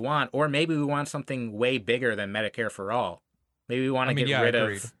that's what we want. Or maybe we want something way bigger than Medicare for all. Maybe we want to get rid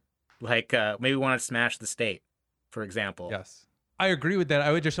agreed. of, like, maybe we want to smash the state, for example. Yes. I agree with that.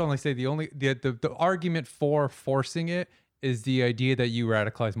 I would just only say the argument for forcing it is the idea that you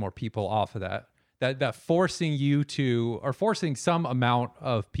radicalize more people off of that. That forcing you to, or forcing some amount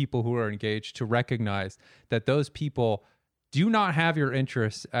of people who are engaged to recognize that those people do not have your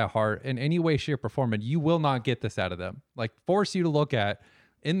interests at heart in any way, shape, or form, and you will not get this out of them. Like, force you to look at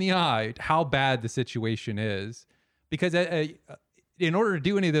in the eye how bad the situation is, because in order to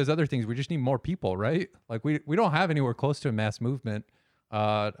do any of those other things, we just need more people, right? Like, we don't have anywhere close to a mass movement.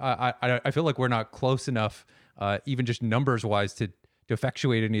 I feel like we're not close enough, even just numbers wise, to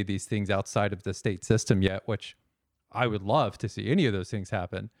effectuate any of these things outside of the state system yet, which I would love to see any of those things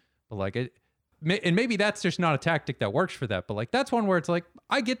happen. But like and maybe that's just not a tactic that works for that. But like, that's one where it's like,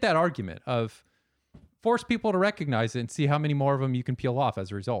 I get that argument of force people to recognize it and see how many more of them you can peel off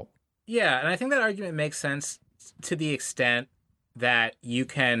as a result. Yeah, and I think that argument makes sense to the extent that you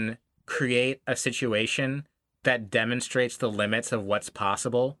can create a situation that demonstrates the limits of what's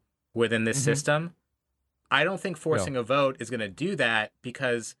possible within this system, I don't think forcing a vote is going to do that,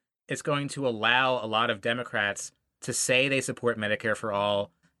 because it's going to allow a lot of Democrats to say they support Medicare for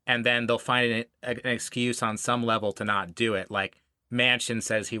all, and then they'll find an excuse on some level to not do it. Like Manchin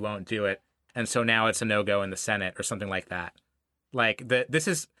says he won't do it, and so now it's a no-go in the Senate or something like that. Like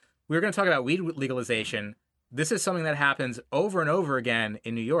we were going to talk about weed legalization. This is something that happens over and over again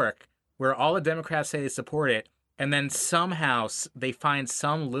in New York, where all the Democrats say they support it, and then somehow they find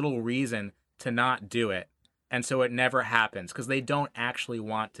some little reason to not do it. And so it never happens because they don't actually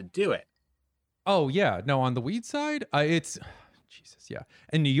want to do it. Oh, yeah. No, on the weed side, it's Jesus. Yeah.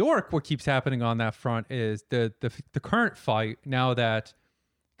 In New York, what keeps happening on that front is the current fight now that,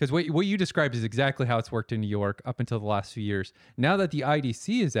 because what you described is exactly how it's worked in New York up until the last few years. Now that the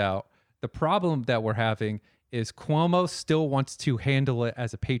IDC is out, the problem that we're having is Cuomo still wants to handle it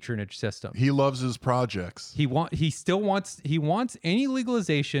as a patronage system. He loves his projects. He wants any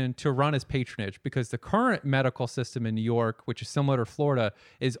legalization to run as patronage, because the current medical system in New York, which is similar to Florida,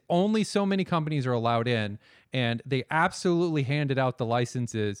 is only so many companies are allowed in, and they absolutely handed out the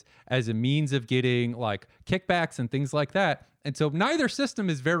licenses as a means of getting like kickbacks and things like that. And so neither system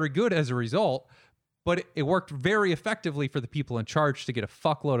is very good as a result, but it worked very effectively for the people in charge to get a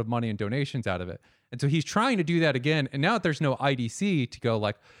fuckload of money and donations out of it. And so he's trying to do that again. And now that there's no IDC to go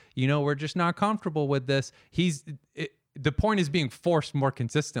like, we're just not comfortable with this. The point is being forced more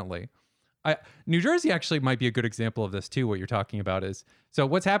consistently. New Jersey actually might be a good example of this too. What you're talking about is, so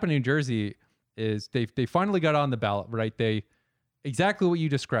what's happened in New Jersey is they finally got on the ballot, right? Exactly what you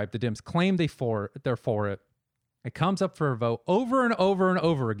described. The Dems claim they're for it. It comes up for a vote over and over and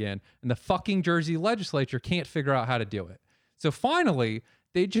over again, and the fucking Jersey legislature can't figure out how to do it. So finally,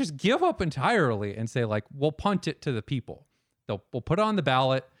 they just give up entirely and say, like, we'll punt it to the people. We'll put it on the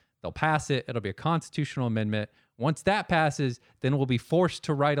ballot. They'll pass it. It'll be a constitutional amendment. Once that passes, then we'll be forced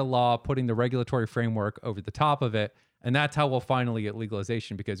to write a law putting the regulatory framework over the top of it. And that's how we'll finally get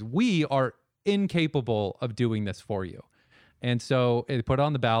legalization, because we are incapable of doing this for you. And so it put it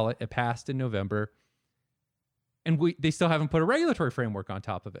on the ballot. It passed in November. And they still haven't put a regulatory framework on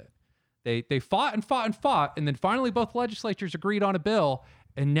top of it. They fought and fought and fought, and then finally both legislatures agreed on a bill,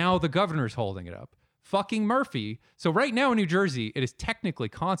 and now the governor's holding it up. Fucking Murphy. So right now in New Jersey, it is technically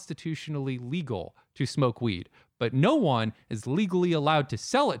constitutionally legal to smoke weed, but no one is legally allowed to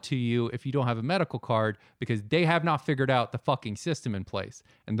sell it to you if you don't have a medical card, because they have not figured out the fucking system in place.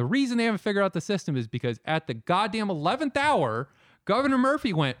 And the reason they haven't figured out the system is because at the goddamn 11th hour, Governor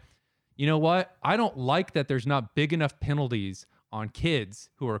Murphy went, you know what? I don't like that there's not big enough penalties on kids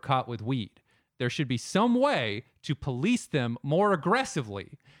who are caught with weed. There should be some way to police them more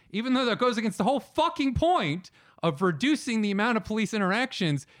aggressively, even though that goes against the whole fucking point of reducing the amount of police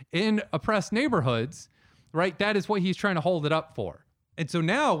interactions in oppressed neighborhoods, right? That is what he's trying to hold it up for. And so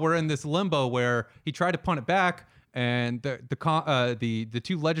now we're in this limbo where he tried to punt it back, and the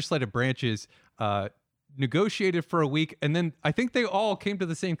two legislative branches negotiated for a week, and then I think they all came to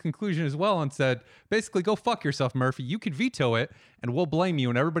the same conclusion as well and said, basically, go fuck yourself, Murphy. You can veto it, and we'll blame you,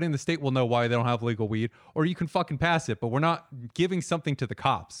 and everybody in the state will know why they don't have legal weed, or you can fucking pass it, but we're not giving something to the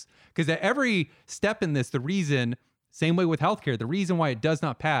cops. Because at every step in this, the reason, same way with healthcare, the reason why it does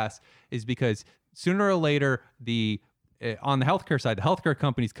not pass is because sooner or later, on the healthcare side, the healthcare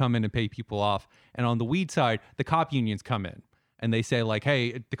companies come in and pay people off, and on the weed side, the cop unions come in. And they say, like,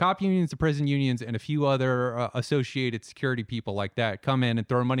 hey, the cop unions, the prison unions, and a few other associated security people like that come in and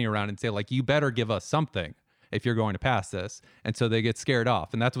throw money around and say, like, you better give us something if you're going to pass this. And so they get scared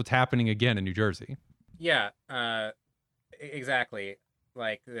off. And that's what's happening again in New Jersey. Yeah, exactly.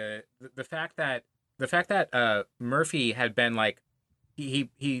 Like the fact that Murphy had been like, he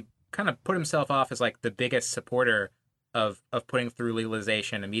kind of put himself off as like the biggest supporter of putting through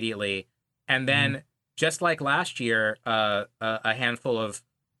legalization immediately, and then just like last year, a handful of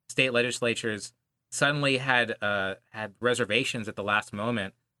state legislatures suddenly had reservations at the last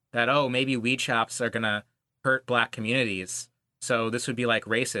moment that, maybe weed shops are gonna hurt black communities, so this would be like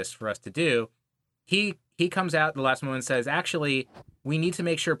racist for us to do. He comes out at the last moment and says, actually, we need to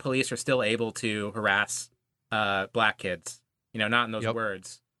make sure police are still able to harass black kids. Not in those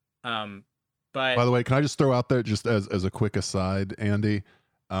words. But by the way, can I just throw out there, just as a quick aside, Andy?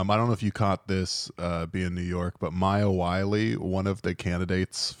 I don't know if you caught this being New York, but Maya Wiley, one of the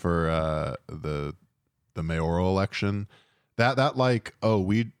candidates for the mayoral election, that like,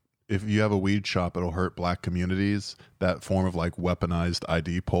 if you have a weed shop, it'll hurt black communities. That form of like weaponized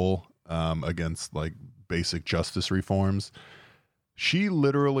ID poll against like basic justice reforms. She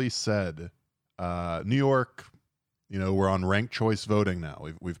literally said, New York, we're on ranked choice voting now.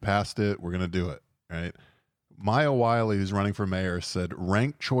 We've passed it. We're going to do it, right? Maya Wiley, who's running for mayor, said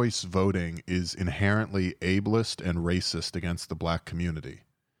ranked choice voting is inherently ableist and racist against the black community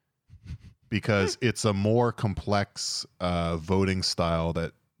because it's a more complex voting style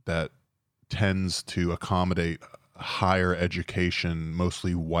that tends to accommodate higher education,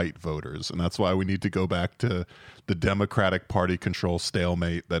 mostly white voters. And that's why we need to go back to the Democratic Party control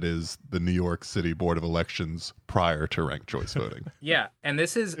stalemate that is the New York City Board of Elections prior to ranked choice voting. Yeah, and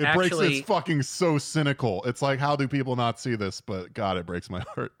this is it's fucking so cynical. It's like, how do people not see this? But God, it breaks my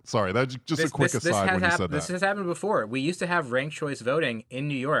heart. Sorry, that's just a quick aside when you said that. This has happened before. We used to have ranked choice voting in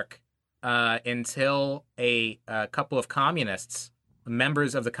New York until a couple of communists,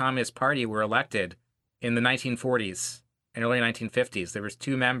 members of the Communist Party, were elected in the 1940s and early 1950s. There was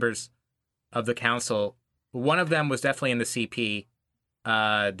 2 members of the council. One of them was definitely in the CP.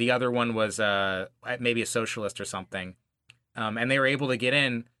 The other one was maybe a socialist or something. And they were able to get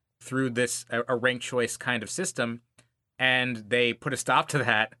in through this a ranked choice kind of system. And they put a stop to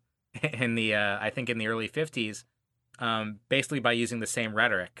that in the I think in the early 50s, basically by using the same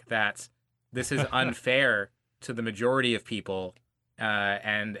rhetoric that this is unfair to the majority of people.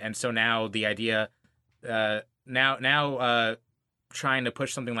 And so now the idea now trying to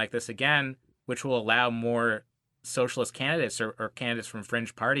push something like this again, which will allow more socialist candidates or candidates from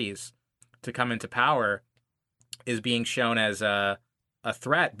fringe parties to come into power, is being shown as a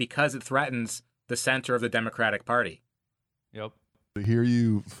threat because it threatens the center of the Democratic Party. Yep. To hear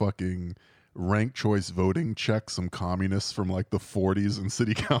you fucking ranked choice voting check some communists from like the 40s in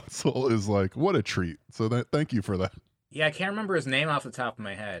city council is like, what a treat. So thank you for that. Yeah, I can't remember his name off the top of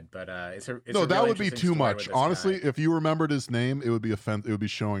my head, but it's a no, that would be too much. Honestly, guy. If you remembered his name, it would be it would be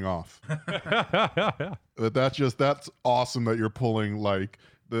showing off. That's awesome that you're pulling like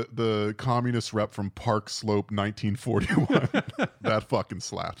the communist rep from Park Slope 1941. That fucking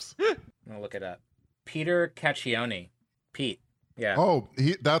slaps. I'm gonna look it up. Peter Cacchione. Pete. Yeah. Oh,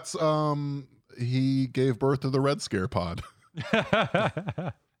 he gave birth to the Red Scare pod.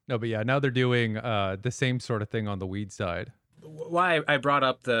 No, but yeah, now they're doing the same sort of thing on the weed side. Why I brought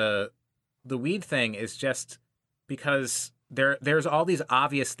up the weed thing is just because there's all these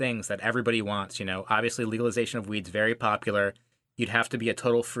obvious things that everybody wants. Obviously legalization of weed's very popular. You'd have to be a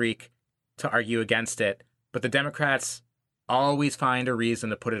total freak to argue against it, but the Democrats always find a reason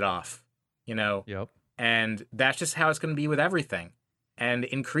to put it off. Yep. And that's just how it's going to be with everything. And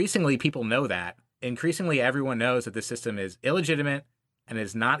increasingly, people know that. Increasingly, everyone knows that the system is illegitimate and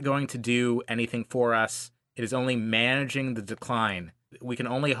is not going to do anything for us. It is only managing the decline. We can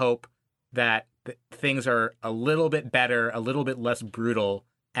only hope that things are a little bit better, a little bit less brutal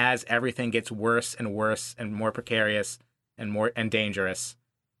as everything gets worse and worse and more precarious and dangerous.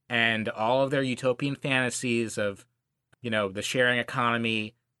 And all of their utopian fantasies of, the sharing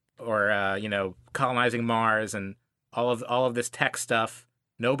economy or, colonizing Mars and all of this tech stuff,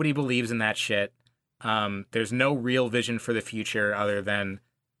 nobody believes in that shit. There's no real vision for the future other than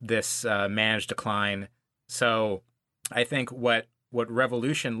this managed decline. So I think what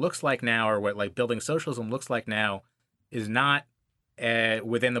revolution looks like now, or what like building socialism looks like now, is not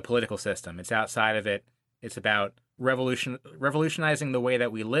within the political system. It's outside of it. It's about revolutionizing the way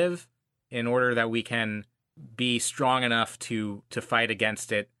that we live in order that we can be strong enough to fight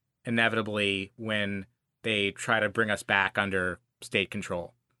against it inevitably when they try to bring us back under state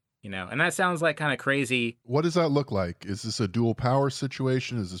control. And that sounds like kind of crazy. What does that look like? Is this a dual power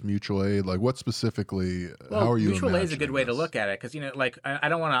situation? Is this mutual aid? Like, what specifically? Well, how are you? Mutual aid is a good way this? to look at it because I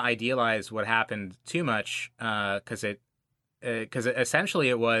don't want to idealize what happened too much because essentially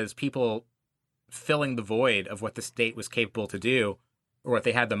it was people filling the void of what the state was capable to do, or what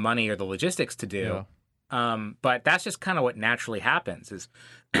they had the money or the logistics to do. Yeah. But that's just kind of what naturally happens. Is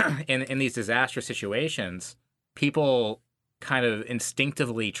in these disaster situations, people kind of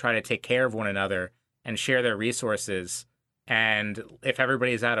instinctively try to take care of one another and share their resources. And if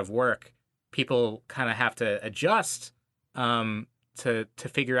everybody's out of work, people kind of have to adjust to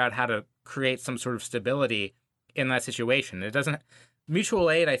figure out how to create some sort of stability in that situation. It doesn't. Mutual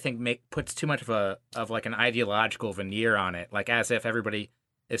aid, I think, puts too much of like an ideological veneer on it, like as if everybody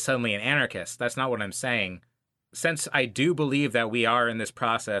is suddenly an anarchist. That's not what I'm saying. Since I do believe that we are in this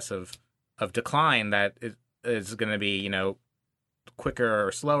process of decline, that is going to be, quicker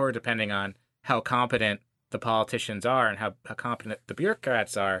or slower depending on how competent the politicians are and how competent the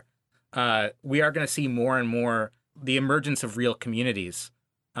bureaucrats are, we are going to see more and more the emergence of real communities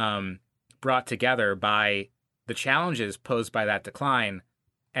brought together by the challenges posed by that decline.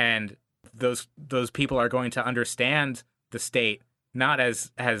 And those people are going to understand the state not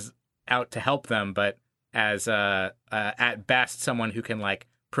as out to help them, but as at best someone who can like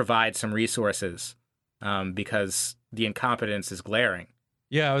provide some resources, because the incompetence is glaring.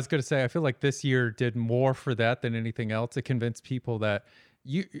 Yeah, I was going to say, I feel like this year did more for that than anything else to convince people that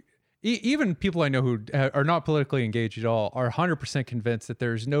even people I know who are not politically engaged at all are 100% convinced that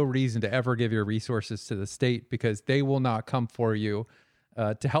there's no reason to ever give your resources to the state because they will not come for you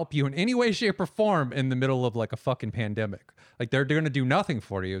to help you in any way, shape, or form in the middle of like a fucking pandemic. Like they're going to do nothing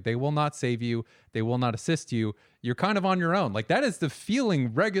for you. They will not save you. They will not assist you. You're kind of on your own. Like that is the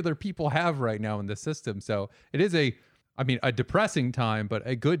feeling regular people have right now in the system. So it is a depressing time, but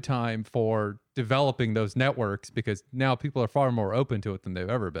a good time for developing those networks because now people are far more open to it than they've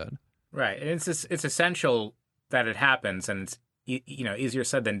ever been. Right. And it's essential that it happens, and it's, easier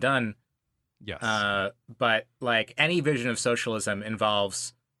said than done. Yes. But like any vision of socialism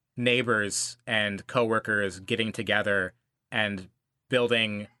involves neighbors and coworkers getting together and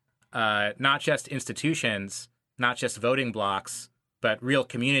building not just institutions, not just voting blocks, but real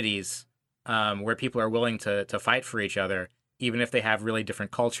communities where people are willing to fight for each other, even if they have really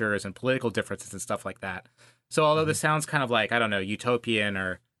different cultures and political differences and stuff like that. So although this sounds kind of like, I don't know, utopian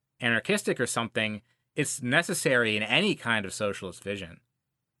or anarchistic or something, it's necessary in any kind of socialist vision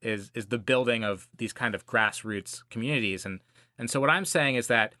is the building of these kind of grassroots communities. And so what I'm saying is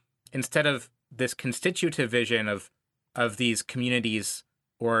that instead of this constitutive vision of these communities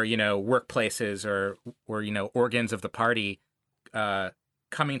or, workplaces or organs of the party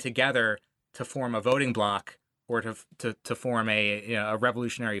coming together to form a voting bloc or to form a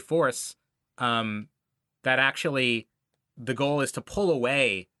revolutionary force, that actually the goal is to pull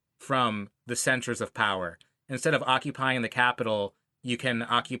away from the centers of power. Instead of occupying the capital, you can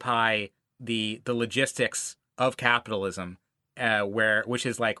occupy the logistics of capitalism, which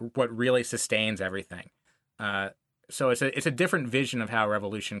is like what really sustains everything. So it's a different vision of how a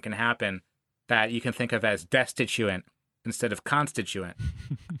revolution can happen that you can think of as destituent instead of constituent.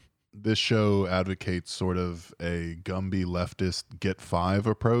 This show advocates sort of a Gumby leftist Get Five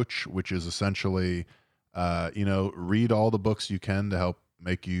approach, which is essentially, read all the books you can to help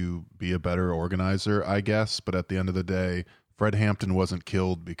make you be a better organizer, I guess. But at the end of the day, Fred Hampton wasn't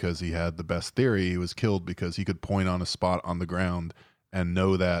killed because he had the best theory. He was killed because he could point on a spot on the ground and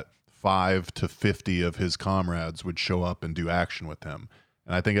know that 5 to 50 of his comrades would show up and do action with him.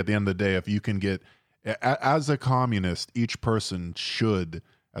 And I think at the end of the day, if you can get, as a communist, each person should,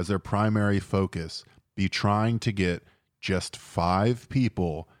 as their primary focus, be trying to get just 5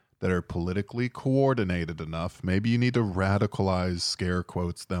 people that are politically coordinated enough. Maybe you need to radicalize, scare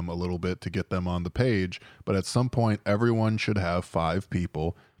quotes them a little bit to get them on the page, but at some point, everyone should have 5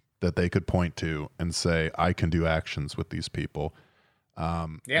 people that they could point to and say, I can do actions with these people. Yeah,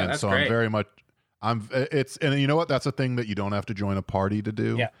 and that's so great. And you know what? That's a thing that you don't have to join a party to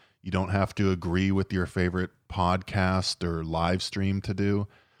do. Yeah. You don't have to agree with your favorite podcast or live stream to do.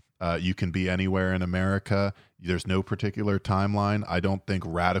 You can be anywhere in America. There's no particular timeline. I don't think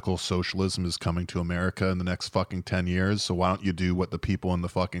radical socialism is coming to America in the next fucking 10 years. So why don't you do what the people in the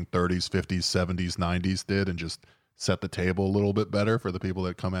fucking 30s, 50s, 70s, 90s did and just set the table a little bit better for the people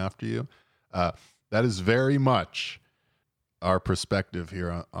that come after you? That is very much our perspective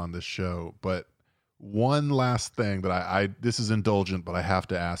here on this show. But one last thing that I this is indulgent, but I have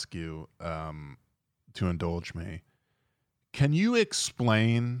to ask you to indulge me. Can you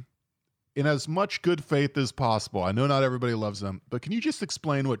explain, in as much good faith as possible, I know not everybody loves them, but can you just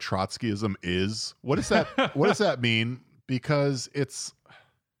explain what Trotskyism is? What does that what does that mean? Because it's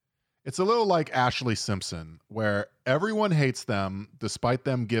a little like Ashley Simpson, where everyone hates them despite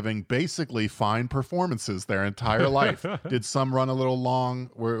them giving basically fine performances their entire life. Did some run a little long?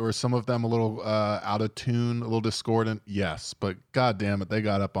 Were some of them a little out of tune, a little discordant? Yes, but God damn it, they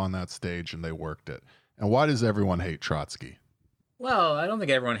got up on that stage and they worked it. And why does everyone hate Trotsky? Well, I don't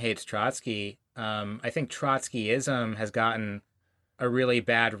think everyone hates Trotsky. I think Trotskyism has gotten a really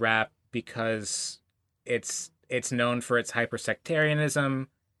bad rap because it's known for its hypersectarianism,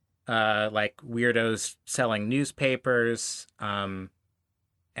 like weirdos selling newspapers, and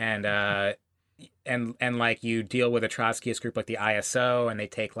like you deal with a Trotskyist group like the ISO, and they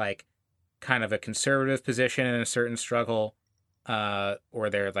take like kind of a conservative position in a certain struggle, or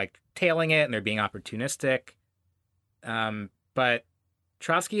they're like tailing it and they're being opportunistic. But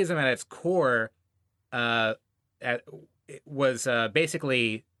Trotskyism at its core was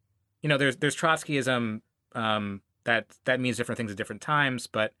basically, there's Trotskyism that means different things at different times,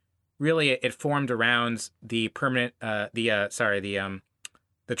 but really it formed around the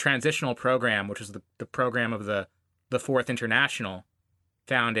transitional program, which was the program of the Fourth International,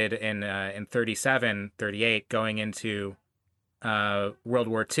 founded in 37, 38, going into World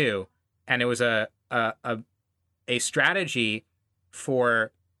War II. And it was a a strategy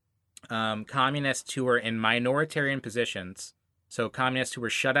for communists who were in minoritarian positions, so communists who were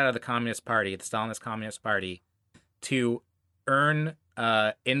shut out of the Communist Party, the Stalinist Communist Party, to earn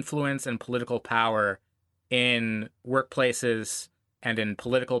influence and political power in workplaces and in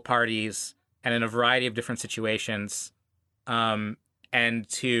political parties and in a variety of different situations, and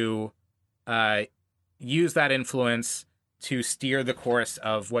to use that influence to steer the course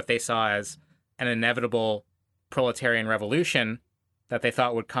of what they saw as an inevitable proletarian revolution that they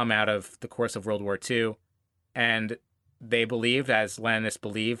thought would come out of the course of World War II. And they believed, as Leninists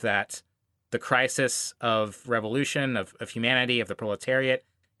believed, that the crisis of revolution, of humanity, of the proletariat,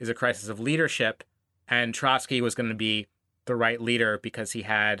 is a crisis of leadership. And Trotsky was going to be the right leader because he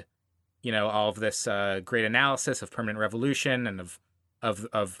had, all of this great analysis of permanent revolution and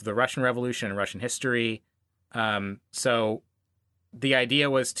of the Russian Revolution and Russian history. So the idea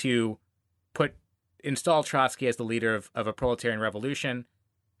was to install Trotsky as the leader of a proletarian revolution,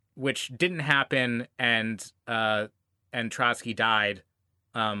 which didn't happen, and Trotsky died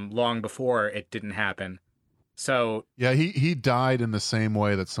long before it didn't happen. So yeah, he died in the same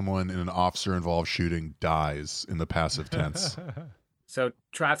way that someone in an officer-involved shooting dies, in the passive tense. So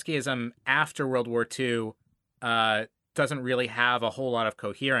Trotskyism after World War II doesn't really have a whole lot of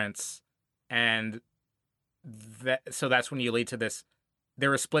coherence, and so that's when you lead to this. There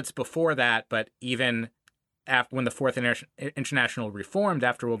were splits before that, but even after, when the Fourth International reformed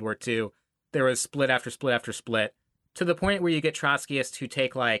after World War II, there was split after split after split, to the point where you get Trotskyists who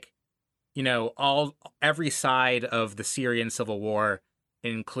take every side of the Syrian civil war,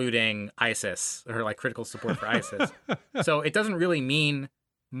 including ISIS, or critical support for ISIS. So it doesn't really mean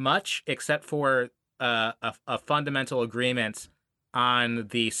much except for a fundamental agreement on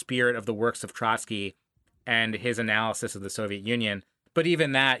the spirit of the works of Trotsky and his analysis of the Soviet Union. But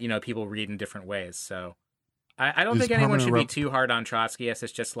even that, people read in different ways. So I don't think anyone should be too hard on Trotskyists.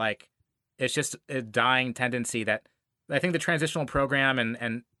 It's just a dying tendency that I think the transitional program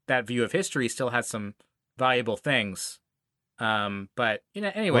and that view of history still has some valuable things. But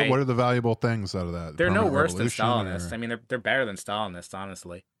anyway, what are the valuable things out of that? They're no worse than Stalinists. I mean, they're better than Stalinists,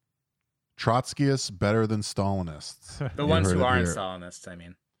 honestly. Trotskyists better than Stalinists. The ones who aren't Stalinists, I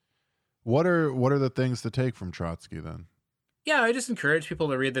mean. What are the things to take from Trotsky then? Yeah, I just encourage people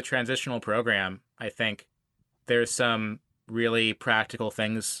to read the transitional program. I think there's some really practical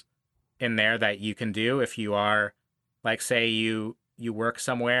things in there that you can do if you are, say you work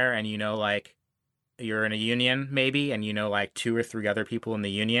somewhere and you're in a union maybe, and 2 or 3 other people in the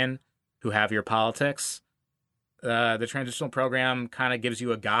union who have your politics. The transitional program kind of gives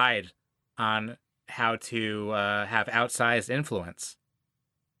you a guide on how to have outsized influence.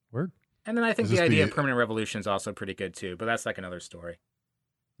 Word. And then I think the idea of permanent revolution is also pretty good too, but that's another story.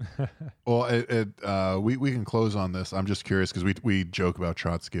 Well, we can close on this. I'm just curious because we joke about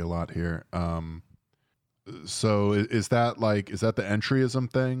Trotsky a lot here. So is that the entryism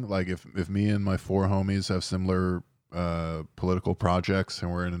thing? Like if me and my 4 homies have similar political projects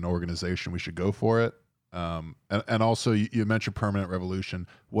and we're in an organization, we should go for it. And also you mentioned permanent revolution.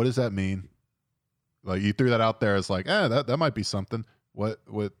 What does that mean? Like you threw that out there as that might be something. What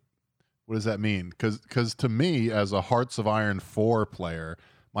does that mean? Because to me, as a Hearts of Iron 4 player,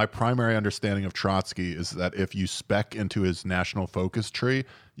 my primary understanding of Trotsky is that if you spec into his national focus tree,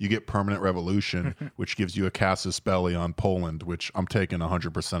 you get permanent revolution, which gives you a casus belli on Poland, which I'm taking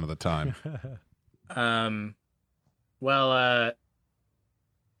 100% of the time. Well, I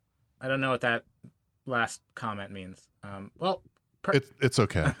don't know what that last comment means. It's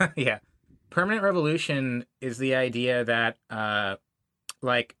okay. Yeah. Permanent revolution is the idea that,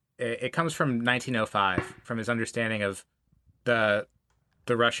 it comes from 1905, from his understanding of the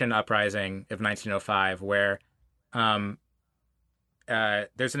Russian uprising of 1905, where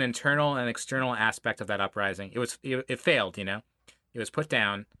there's an internal and external aspect of that uprising. It failed, it was put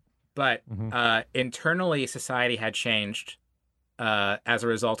down, but internally society had changed as a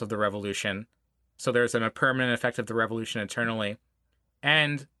result of the revolution. So there's a permanent effect of the revolution internally,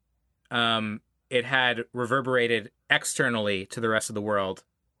 and it had reverberated externally to the rest of the world.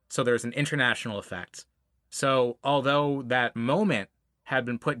 So there's an international effect. So although that moment had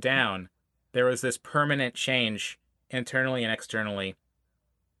been put down, there was this permanent change internally and externally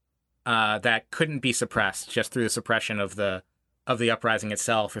that couldn't be suppressed just through the suppression of the uprising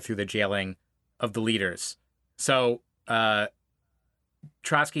itself or through the jailing of the leaders. So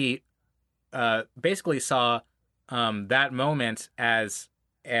Trotsky basically saw that moment as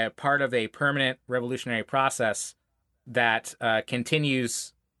a part of a permanent revolutionary process that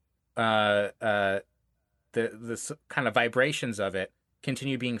continues. The kind of vibrations of it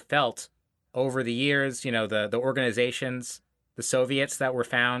continue being felt over the years, the organizations, the Soviets that were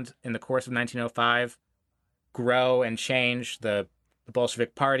found in the course of 1905 grow and change. The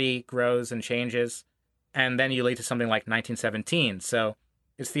Bolshevik Party grows and changes. And then you lead to something like 1917. So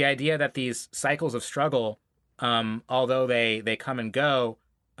it's the idea that these cycles of struggle, although they come and go,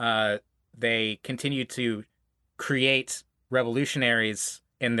 they continue to create revolutionaries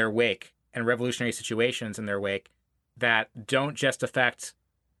in their wake and revolutionary situations in their wake that don't just affect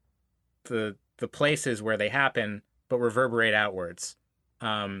the places where they happen, but reverberate outwards.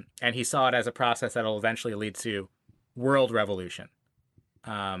 And he saw it as a process that'll eventually lead to world revolution.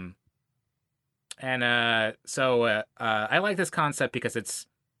 So I like this concept because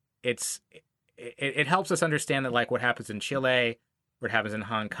it helps us understand that, like, what happens in Chile, what happens in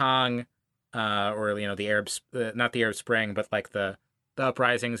Hong Kong, or the Arabs, not the Arab Spring, but like the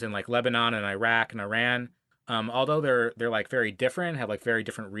uprisings in like Lebanon and Iraq and Iran. Although they're like very different, have like very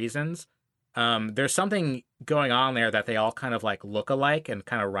different reasons. There's something going on there that they all kind of like look alike and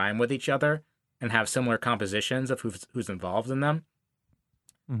kind of rhyme with each other and have similar compositions of who's involved in them.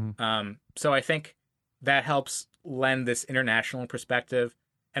 Mm-hmm. So I think that helps lend this international perspective,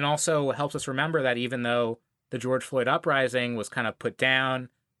 and also helps us remember that even though the George Floyd uprising was kind of put down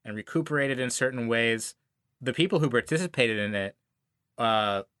and recuperated in certain ways, the people who participated in it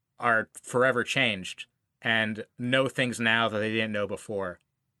are forever changed and know things now that they didn't know before.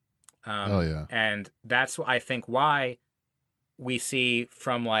 Oh yeah. And that's, I think, why we see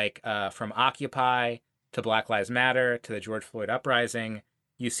from Occupy to Black Lives Matter to the George Floyd uprising,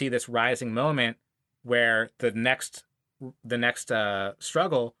 you see this rising moment where the next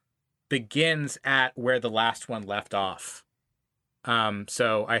struggle begins at where the last one left off.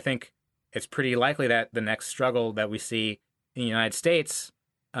 So I think it's pretty likely that the next struggle that we see in the United States,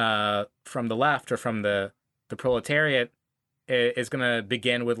 from the left or from the proletariat, is going to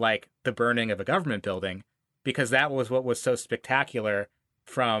begin with like the burning of a government building, because that was what was so spectacular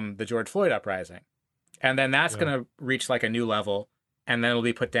from the George Floyd uprising. And then that's going to reach like a new level, and then it'll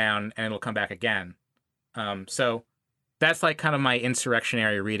be put down and it'll come back again. So that's like kind of my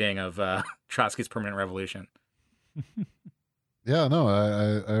insurrectionary reading of Trotsky's Permanent Revolution. Yeah, no,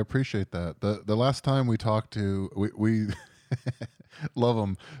 I appreciate that. The last time we talked to we love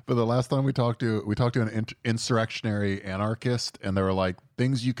them, but the last time we talked to an insurrectionary anarchist, and they were like,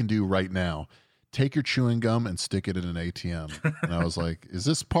 things you can do right now: take your chewing gum and stick it in an ATM. And I was like, is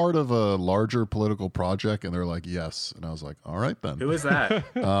this part of a larger political project? And they're like, yes. And I was like, all right then. Who is that?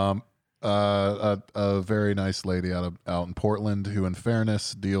 A very nice lady out in Portland, who, in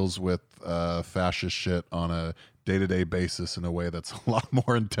fairness, deals with fascist shit on a day-to-day basis in a way that's a lot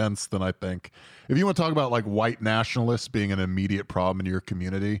more intense than I think. If you want to talk about like white nationalists being an immediate problem in your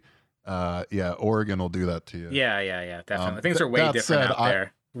community, Oregon will do that to you. Yeah, definitely. Things are way different said, out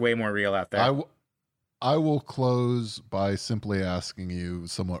there. Way more real out there. I will close by simply asking you,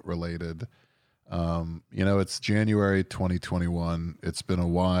 somewhat related. It's January 2021. It's been a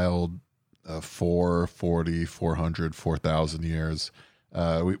wild 4,000 years.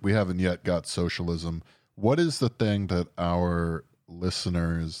 We haven't yet got socialism. What is the thing that our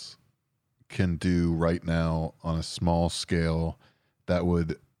listeners can do right now on a small scale that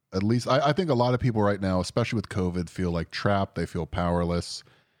would, at least, I think a lot of people right now, especially with COVID, feel like trapped. They feel powerless.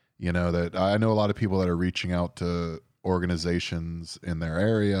 That I know a lot of people that are reaching out to organizations in their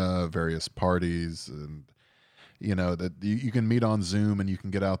area, various parties, and that you can meet on Zoom and you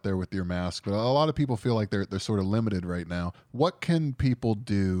can get out there with your mask, but a lot of people feel like they're sort of limited right now. What can people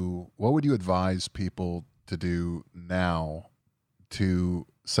do? What would you advise people to do now to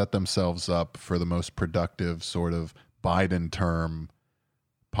set themselves up for the most productive sort of Biden term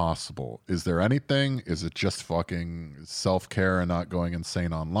possible? Is there anything? Is it just fucking self-care and not going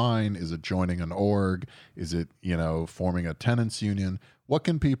insane online? Is it joining an org? Is it, forming a tenants union? What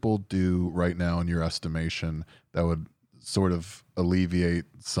can people do right now, in your estimation, that would sort of alleviate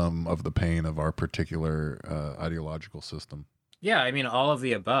some of the pain of our particular ideological system? Yeah, I mean, all of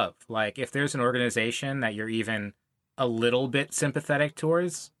the above. Like, if there's an organization that you're even a little bit sympathetic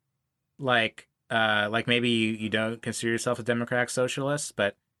towards, like maybe you don't consider yourself a democratic socialist,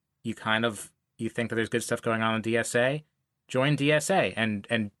 but you think that there's good stuff going on in DSA, join DSA,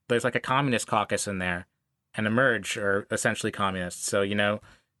 and there's like a communist caucus in there, and Emerge are essentially communists. So,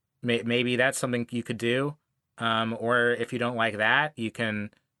 maybe that's something you could do. Or if you don't like that, you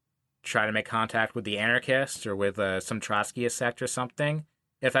can try to make contact with the anarchists or with some Trotskyist sect or something.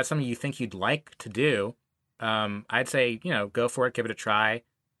 If that's something you think you'd like to do, I'd say, go for it, give it a try.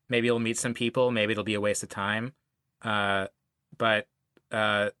 Maybe you'll meet some people. Maybe it'll be a waste of time. But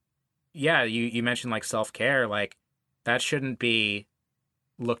you mentioned like self-care. Like, that shouldn't be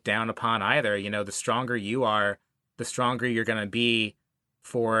look down upon either. You know, the stronger you are, the stronger you're going to be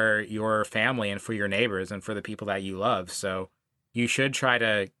for your family and for your neighbors and for the people that you love. So you should try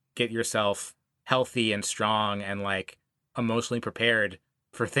to get yourself healthy and strong and like emotionally prepared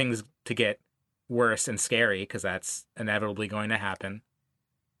for things to get worse and scary, because that's inevitably going to happen.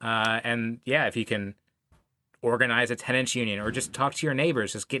 And yeah, if you can organize a tenants union or just talk to your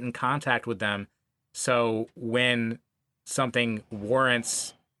neighbors, just get in contact with them. So when something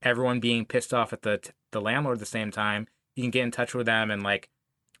warrants everyone being pissed off at the landlord at the same time, you can get in touch with them and like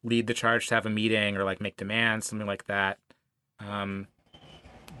lead the charge to have a meeting or like make demands, something like that.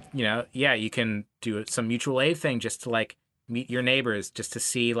 You know, yeah, you can do some mutual aid thing just to like meet your neighbors, just to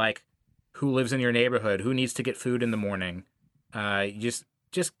see like who lives in your neighborhood, who needs to get food in the morning. Just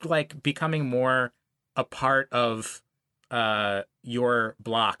like becoming more a part of your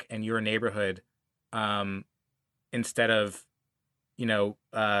block and your neighborhood, instead of, you know,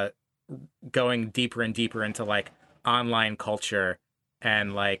 going deeper and deeper into like online culture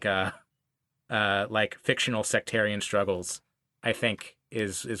and like fictional sectarian struggles, I think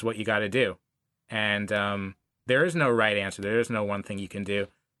is what you got to do. And there is no right answer. There is no one thing you can do.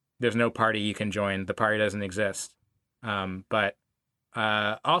 There's no party you can join. The party doesn't exist. But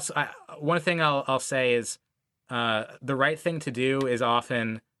also, one thing I'll say is the right thing to do is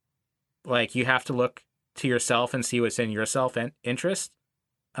often like you have to look to yourself and see what's in your self-interest.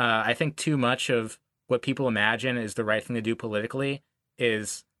 I think too much of what people imagine is the right thing to do politically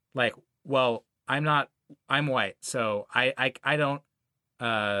is like, well, I'm white, so I don't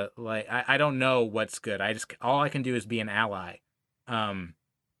I don't know what's good. All I can do is be an ally. And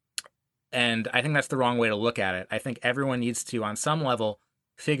I think that's the wrong way to look at it. I think everyone needs to, on some level,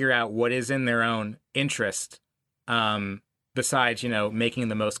 figure out what is in their own interest, besides, you know, making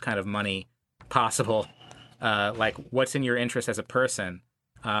the most kind of money possible. Like what's in your interest as a person.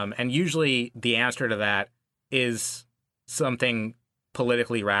 And usually the answer to that is something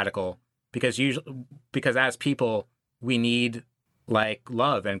politically radical, because as people, we need like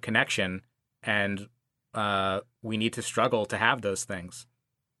love and connection, and we need to struggle to have those things.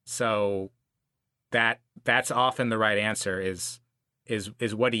 So that's often the right answer is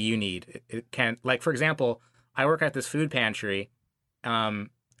what do you need? It can, like, for example, I work at this food pantry, and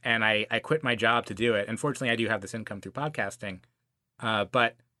I quit my job to do it. Unfortunately, I do have this income through podcasting.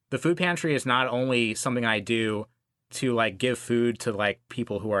 But the food pantry is not only something I do to like give food to like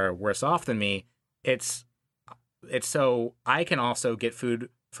people who are worse off than me. It's so I can also get food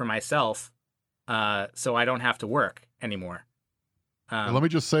for myself, so I don't have to work anymore. Let me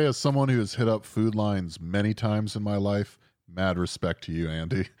just say, as someone who has hit up food lines many times in my life, mad respect to you,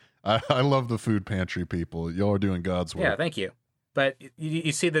 Andy. I love the food pantry people. Y'all are doing God's work. Yeah, thank you. But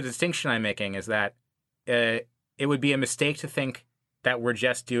you see, the distinction I'm making is that it would be a mistake to think that we're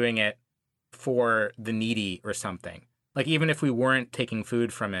just doing it for the needy or something. Like, even if we weren't taking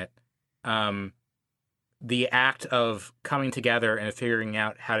food from it, the act of coming together and figuring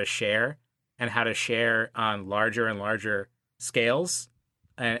out how to share on larger and larger scales,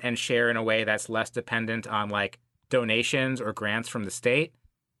 and share in a way that's less dependent on like donations or grants from the state,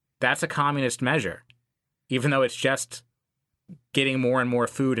 that's a communist measure, even though it's just getting more and more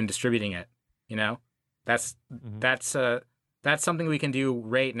food and distributing it. You know, that's something we can do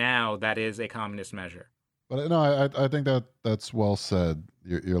right now that is a communist measure. But no, I think that's well said.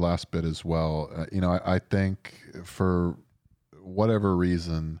 Your last bit as well. You know, I think for whatever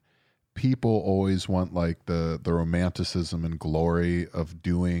reason, people always want like the romanticism and glory of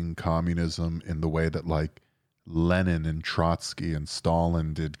doing communism in the way that like Lenin and Trotsky and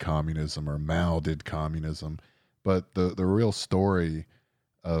Stalin did communism, or Mao did communism. But the real story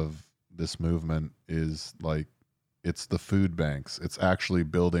of this movement is like, it's the food banks. It's actually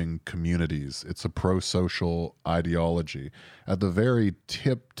building communities. It's a pro-social ideology. At the very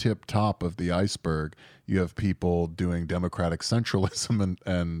tip top of the iceberg, you have people doing democratic centralism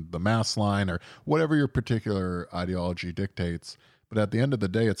and the mass line, or whatever your particular ideology dictates. But at the end of the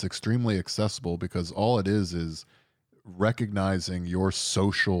day, it's extremely accessible, because all it is recognizing your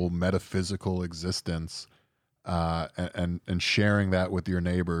social, metaphysical existence, and sharing that with your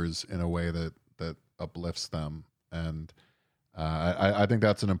neighbors in a way that uplifts them. And I think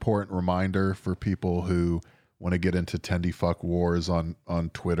that's an important reminder for people who want to get into tendy fuck wars on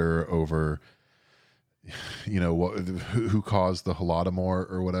Twitter over, you know, who caused the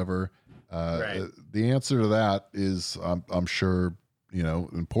Holodomor or whatever. Right. The answer to that is, I'm sure, you know,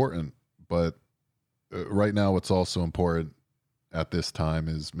 important. But right now, what's also important at this time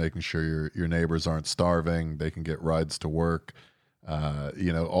is making sure your neighbors aren't starving. They can get rides to work.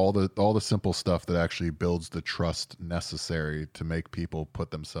 all the simple stuff that actually builds the trust necessary to make people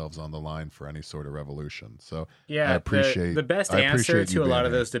put themselves on the line for any sort of revolution. So yeah, I appreciate the best I answer appreciate you to a being lot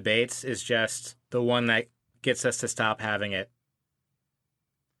of here. those debates is just the one that gets us to stop having it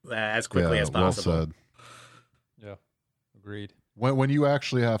as quickly as possible. Well said. Yeah, agreed. When you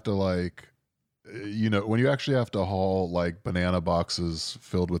actually have to when you actually have to haul like banana boxes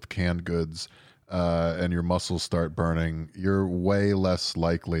filled with canned goods, and your muscles start burning, you're way less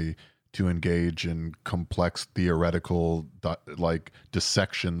likely to engage in complex theoretical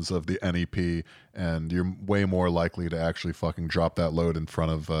dissections of the NEP, and you're way more likely to actually fucking drop that load in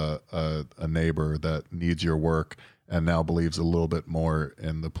front of a neighbor that needs your work and now believes a little bit more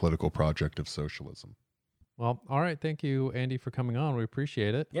in the political project of socialism. Well, all right. Thank you, Andy, for coming on. We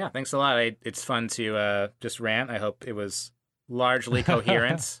appreciate it. Yeah, thanks a lot. It's fun to just rant. I hope it was largely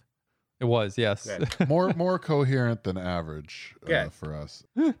coherent. It was, yes. more coherent than average for us.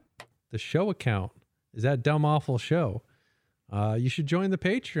 The show account is that Dumb Awful Show. You should join the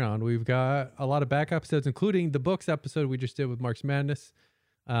Patreon. We've got a lot of back episodes, including the books episode we just did with Mark's Madness.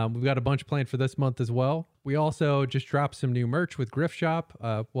 We've got a bunch planned for this month as well. We also just dropped some new merch with Griff Shop.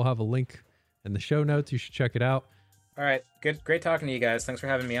 We'll have a link in the show notes. You should check it out. All right. Great talking to you guys. Thanks for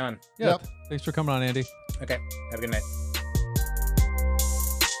having me on. Yep. Thanks for coming on, Andy. Okay. Have a good night.